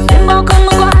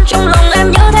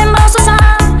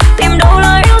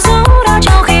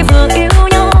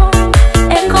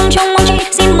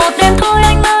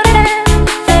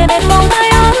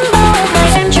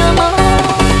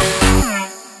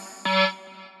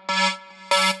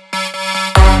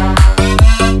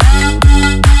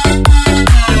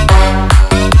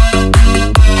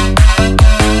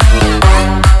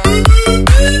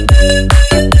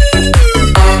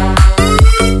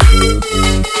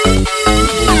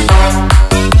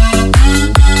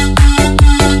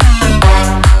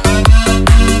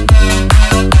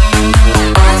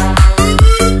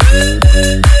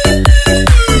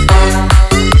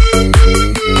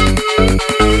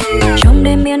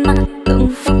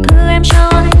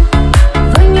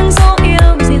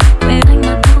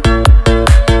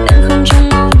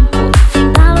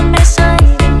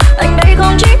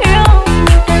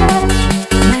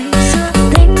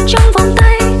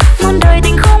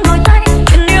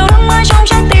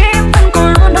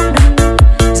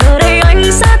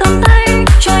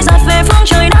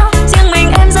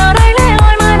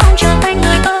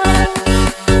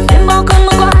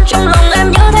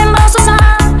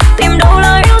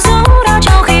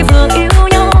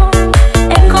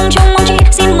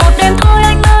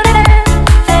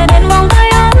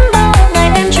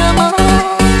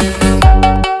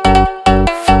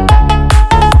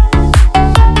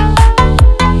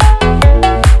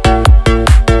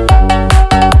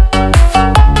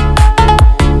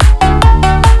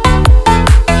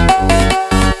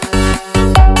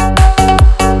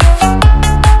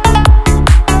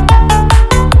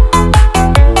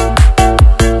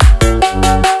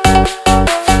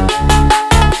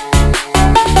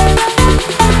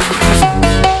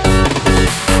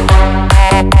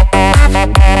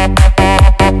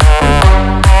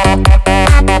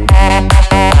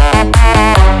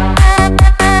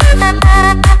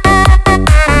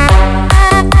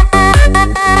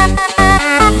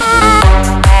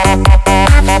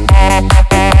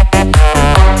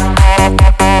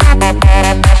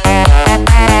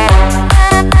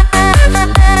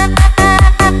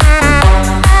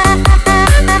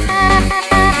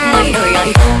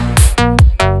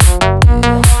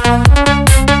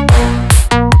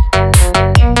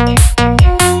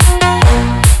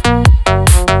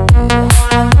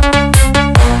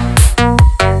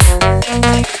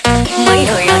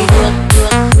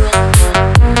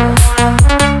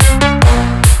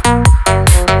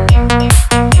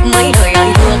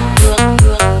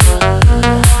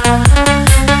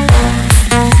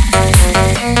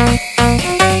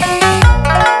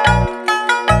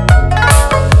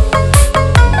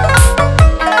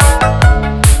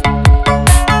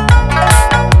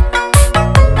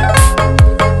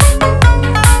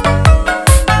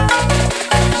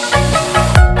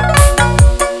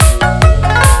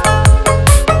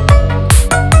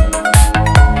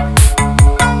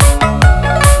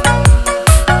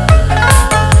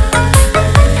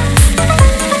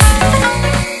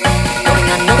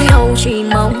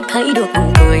 thấy được nụ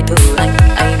cười từ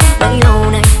anh bấy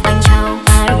lâu nay anh trao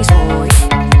ai rồi.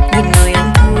 Nhìn người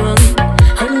anh thương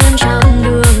hôn nhân trăm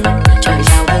đường, trời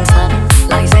chào đường sáng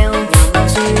lại gieo nhầm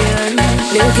duyên.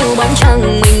 Nếu thiếu bóng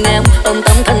trăng mình em ôm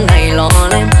tấm thân này lọ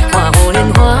lem, hòa hồ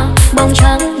liên hoa bóng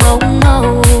trắng bóng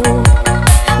màu.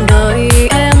 Đời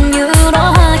em như đóa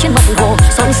hoa trên mặt hồ,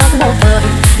 son sắc một thời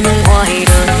nhưng hoài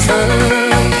đơn sơ.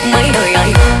 Mấy đời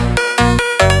anh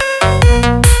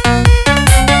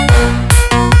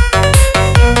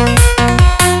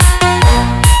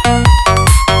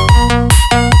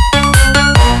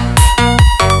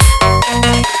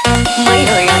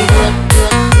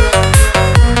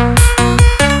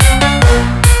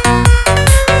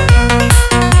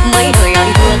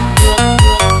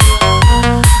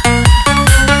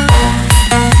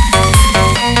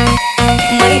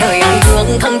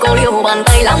bàn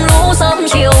tay lắm lũ sớm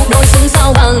chiều, đôi xứng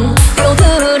sao bằng tiểu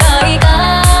thư đại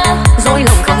ca. Dối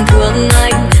lòng không thương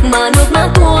anh mà nước mắt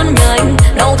tuôn nhanh,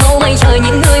 đau thấu mây trời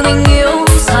những người mình yêu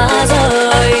xa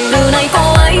rời. Từ nay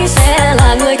cô ấy sẽ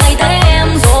là người thay thế em,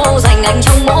 dỗ dành anh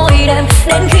trong mỗi đêm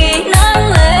đến khi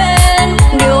nắng lên.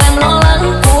 Điều em lo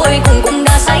lắng cuối cùng cũng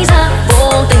đã xảy ra,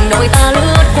 vô tình đôi ta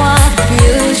lướt qua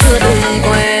như chưa từng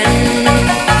quen.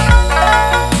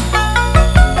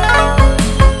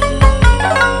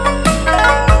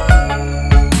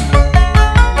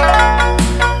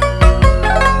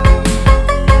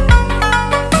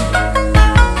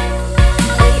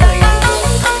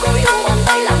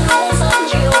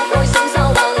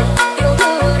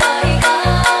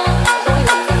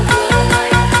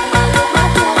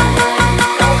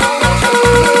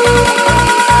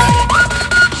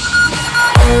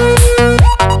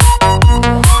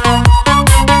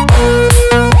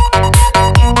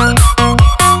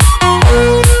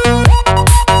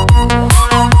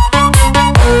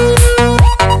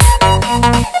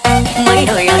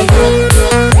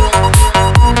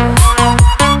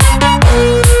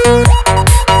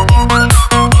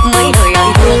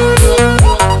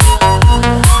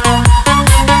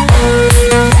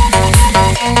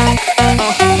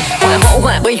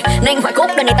 Nên hoài cốt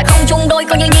đời này ta không chung đôi,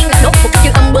 coi như nhiên là đốt một cách dư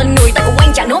âm bên người ta cũng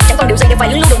quen chả nốt. Chẳng còn điều gì để phải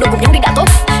lưu được cùng nhau đi đã tốt.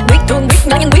 Biết thương biết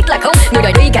nhớ nhưng biết là không, người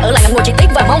đời đi cả ở lại ngậm ngùi chỉ tiếc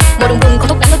và mong. Một đồng rừng không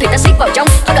thuốc đắng nó thủy ta xiết vào trong.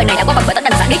 Thôi đời này đã quá bận phải tánh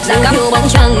đành xả điếc giảm cắm. Yêu bóng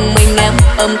trăng mình em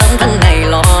ôm tấm thân này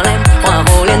lọ lem, hòa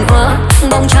hồ liên hoa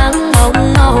bóng trắng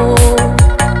bóng màu.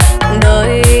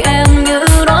 Đời em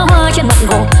như đóa hoa trên mặt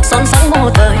hồ, son sáng một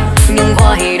thời nhưng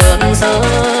hoài đơn sơ.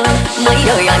 Mấy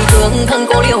đời anh thương thân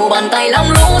cô điều bàn tay lắm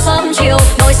lũ sớm chiều,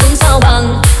 đôi xứng sao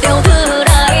bằng tiểu thư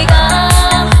đại ca.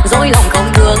 Dối lòng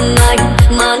không thương anh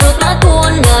mà nước mắt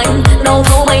tuôn nhanh, đau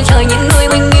thấu mây trời những người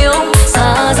mình yêu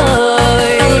xa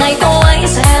rời. Từ nay cô ấy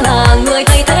sẽ là người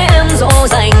thay thế em, dỗ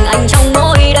dành anh trong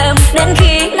mỗi đêm đến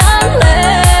khi nắng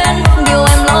lên. Điều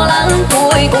em lo lắng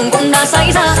cuối cùng cũng đã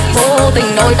xảy ra, vô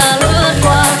tình đôi ta lướt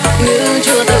qua như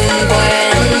chưa từng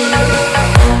quen.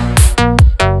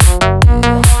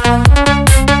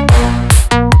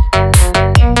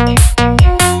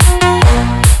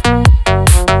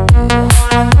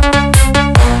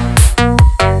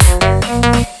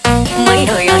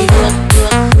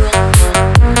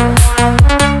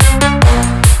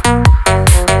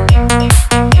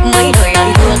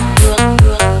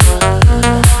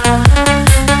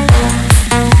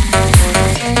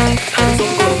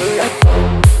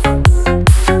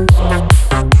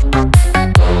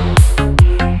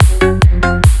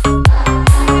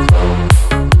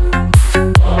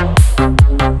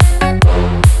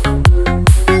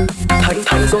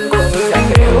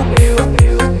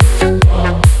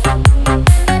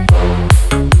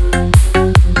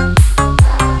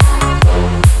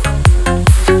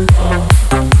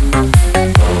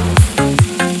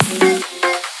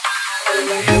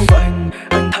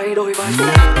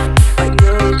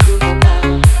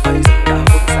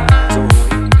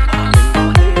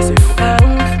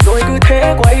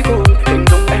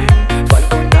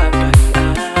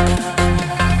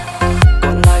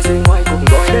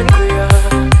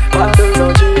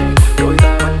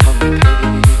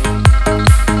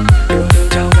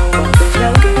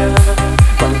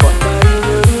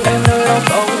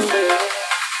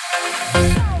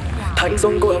 Thanh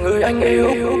xuân của người anh yêu.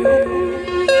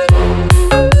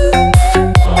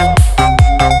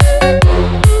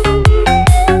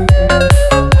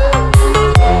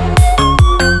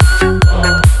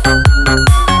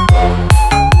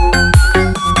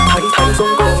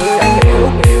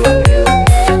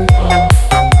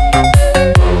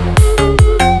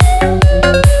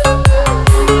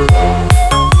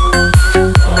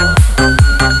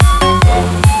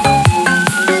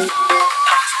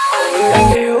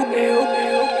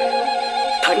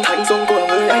 của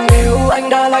người anh yêu anh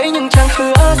đã lấy nhưng chẳng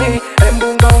hứa gì. Em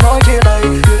buông câu nói chia tay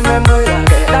nhưng em mới là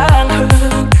kẻ đáng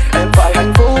thương. Em phải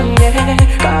hạnh phúc nhé,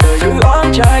 cả đời cứ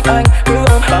oán trách anh, cứ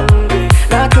ôm hận vì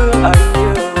đã thương anh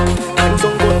nhiều. Hành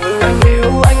dung của người anh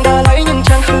yêu anh đã lấy nhưng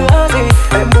chẳng hứa gì.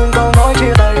 Em buông câu nói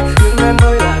chia tay nhưng em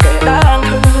mới là kẻ đáng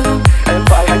thương. Em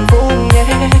phải hạnh phúc nhé,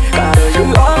 cả đời cứ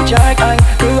oán trách anh,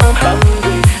 cứ ôm hận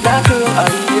vì đã thương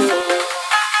anh nhiều.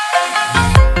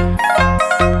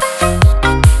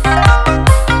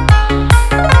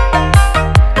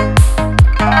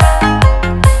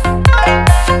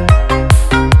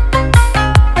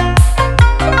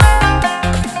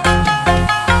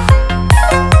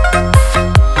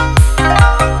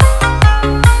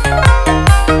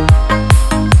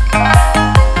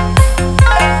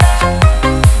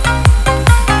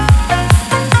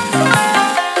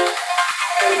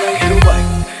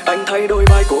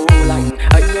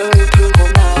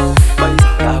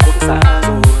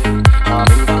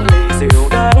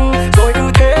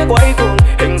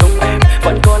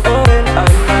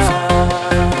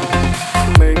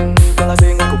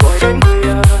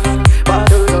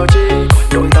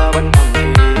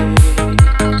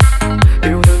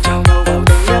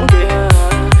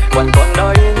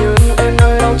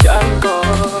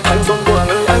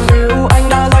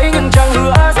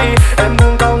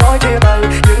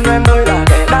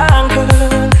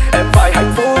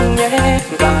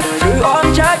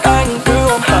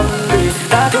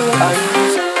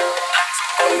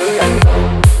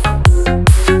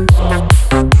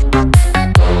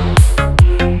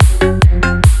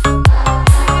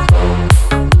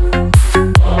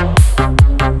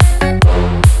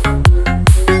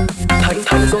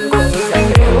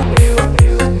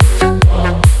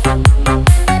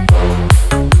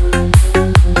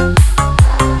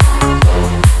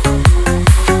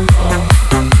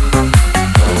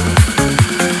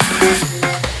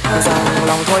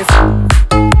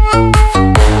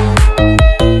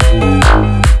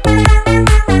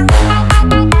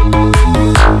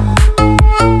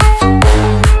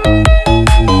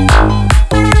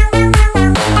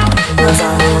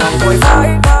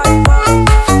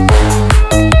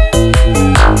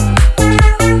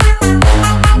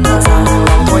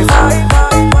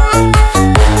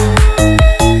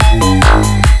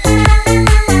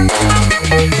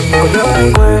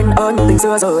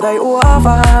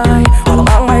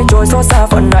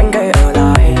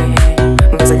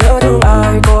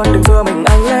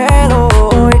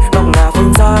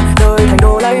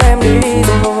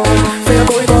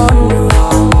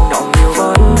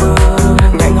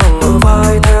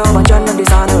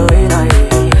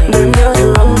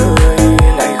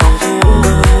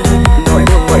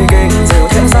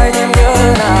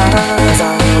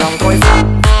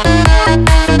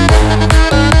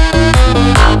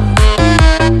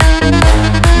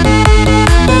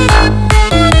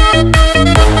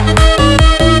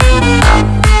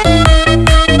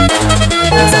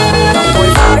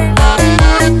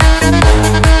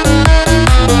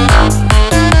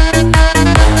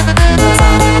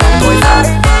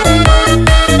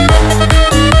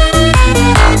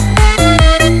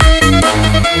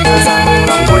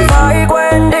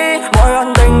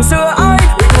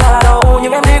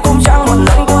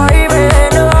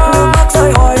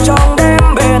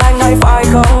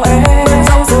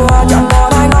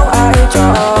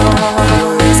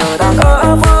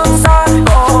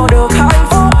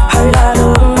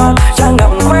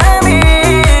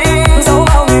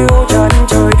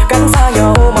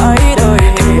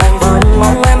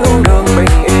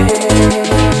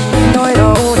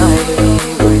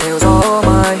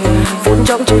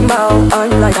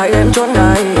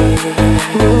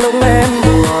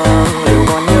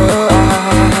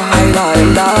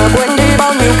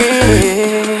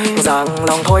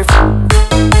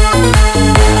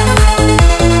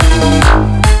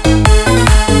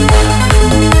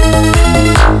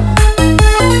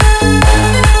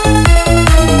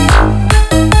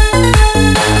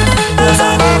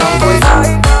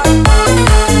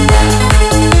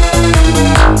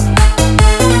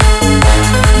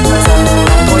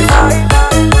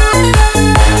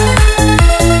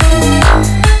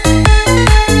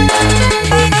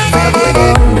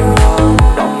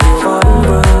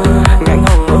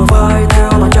 vai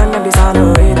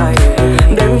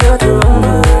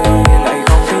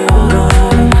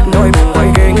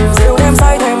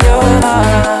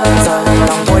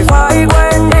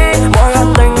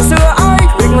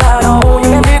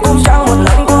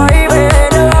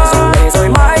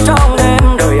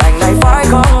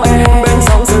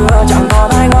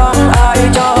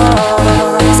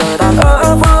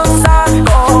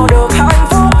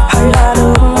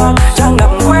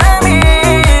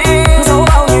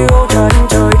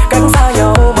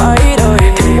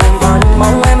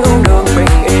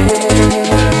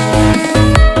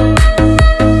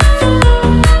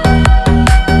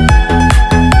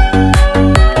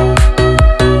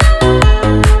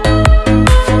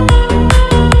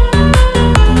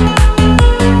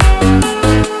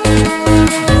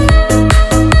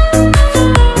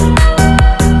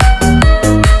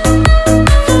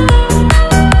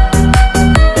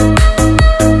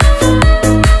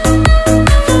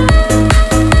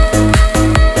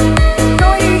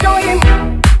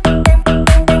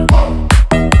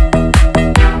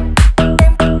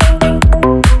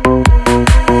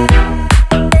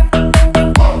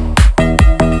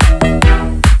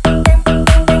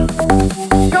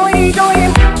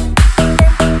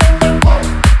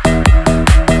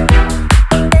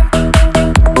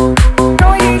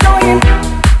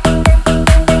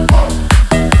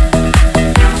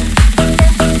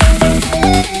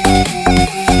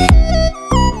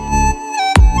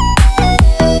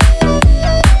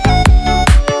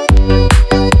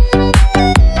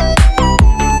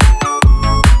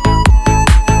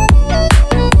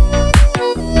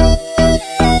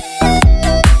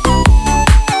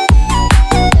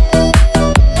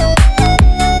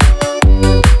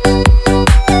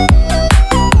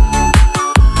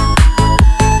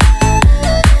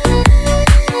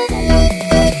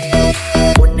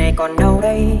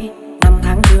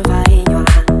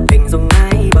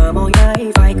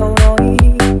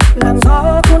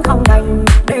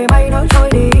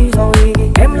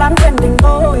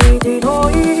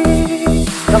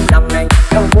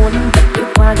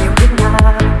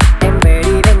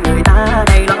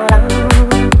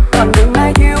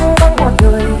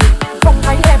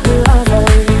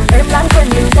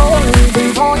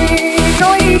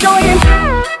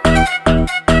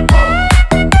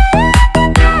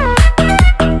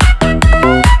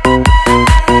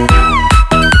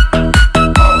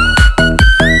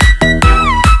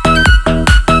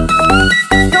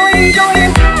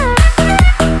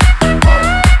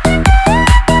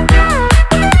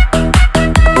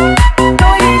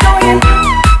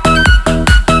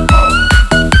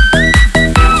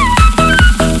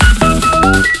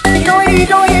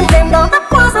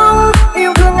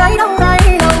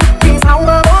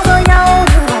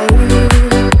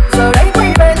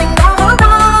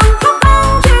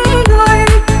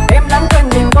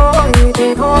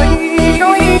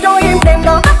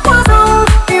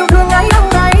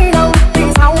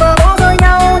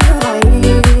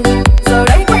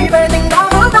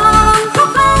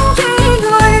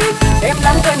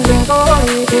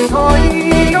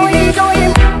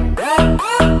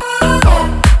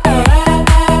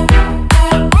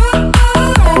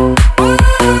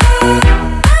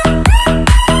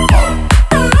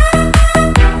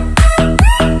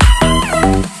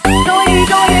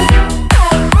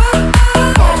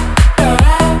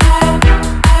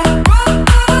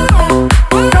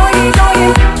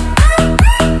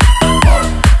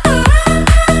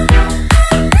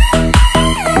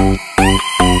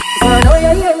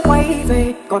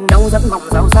còn đâu rất mong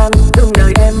giàu sang. Đừng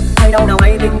đời em hay đau đầu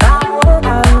ấy tình ta úa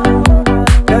tàn.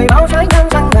 Đời bao trái ngang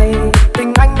sang ngày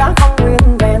tình anh đã không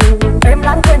nguyên vẹn. Em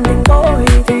lãng quên tình tôi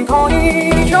thì thôi.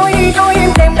 Trôi em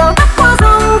đêm đau tắt qua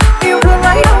sông. Yêu thương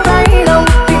ấy đâu thấy lòng.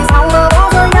 Vì sao mà bỏ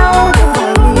rơi nhau như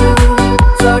vậy.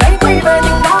 Giờ đây quay về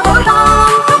tình đã vỡ tan.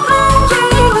 Khóc lên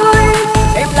trên người.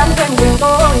 Em lãng quên tình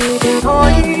tôi thì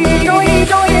thôi. Trôi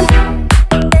em.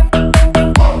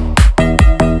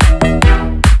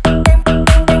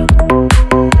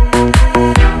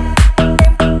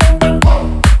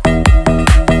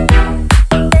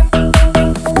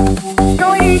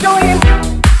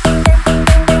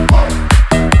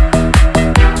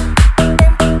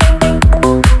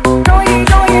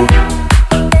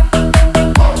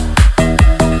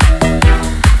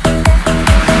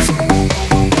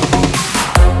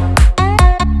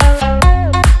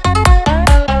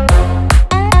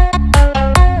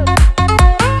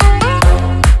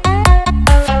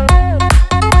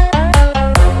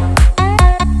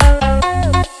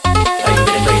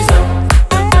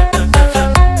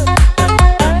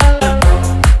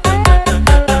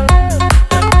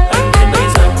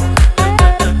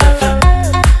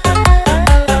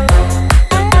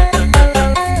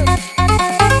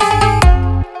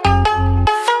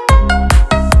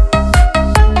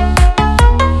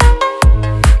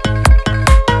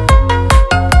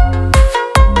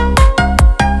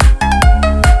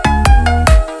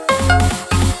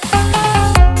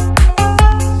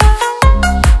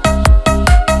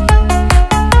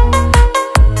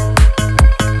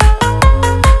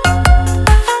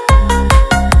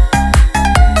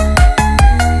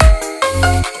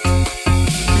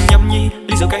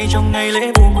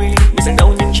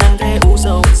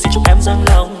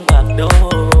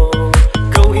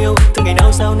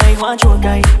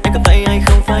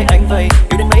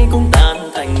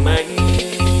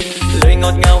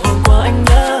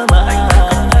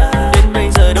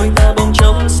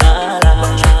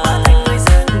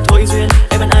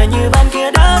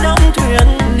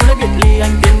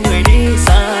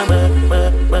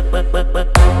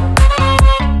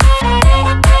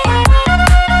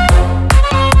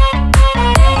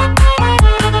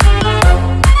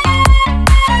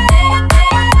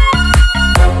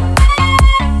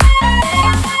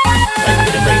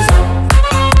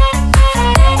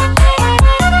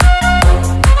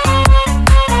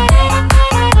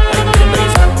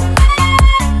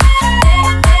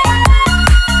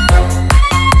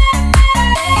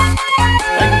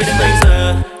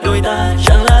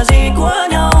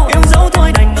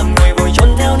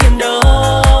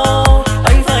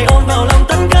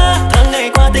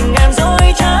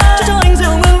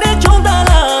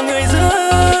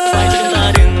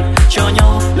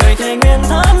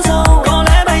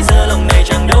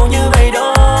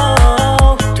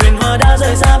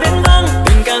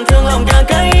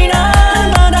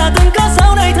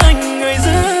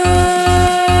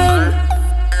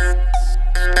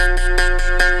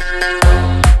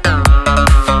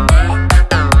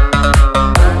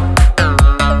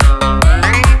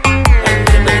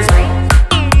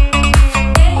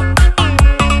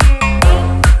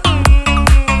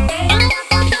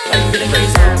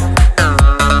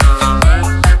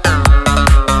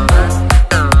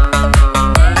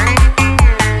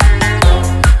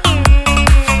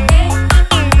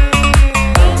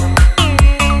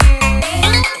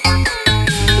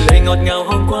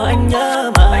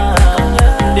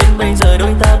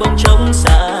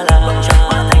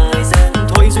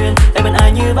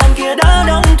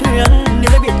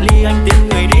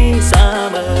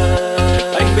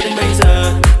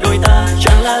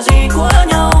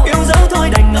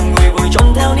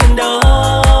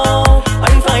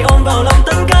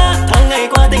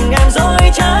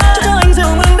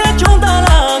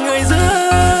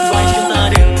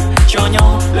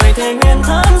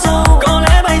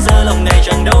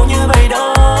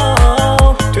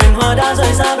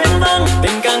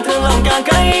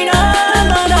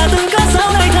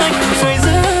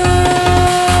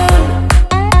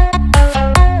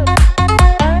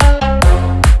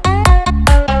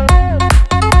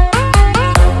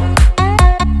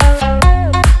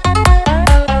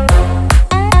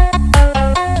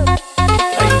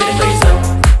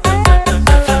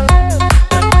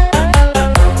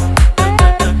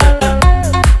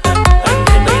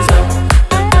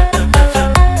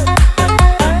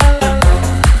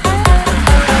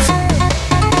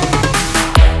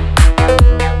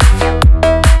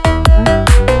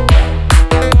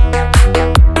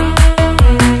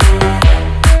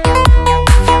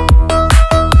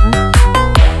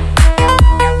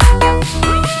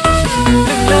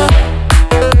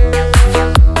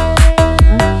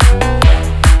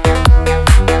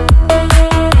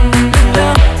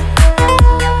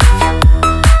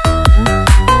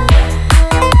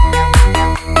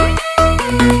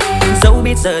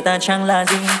 giờ ta chẳng là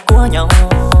gì của nhau.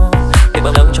 Để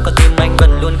bao lâu trong con tim anh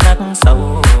vẫn luôn khắc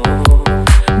sâu.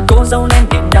 Cô dâu nén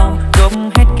niềm đau, gom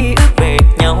hết ký ức về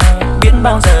nhau. Biết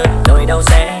bao giờ nỗi đau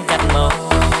sẽ nhạt màu.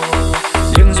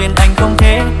 Lương duyên anh không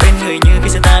thể bên người như khi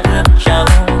xưa ta ước trao.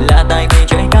 Là tại vì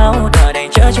trời cao đọa đầy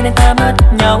chớ cho nên ta mất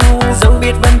nhau. Dẫu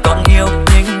biết vẫn còn yêu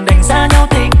nhưng đành xa nhau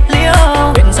tình liêu.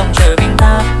 Bên dòng chờ mình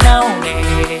ta nao nề.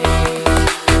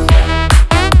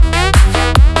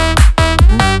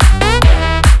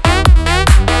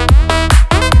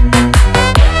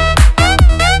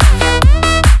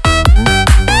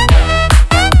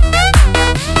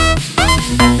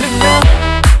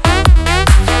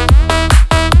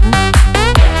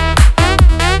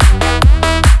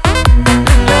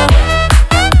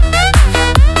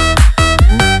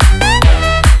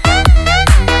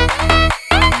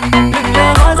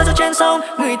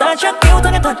 Người ta chắc yêu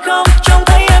thương em thật không? Trông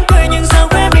thấy em cười nhưng sao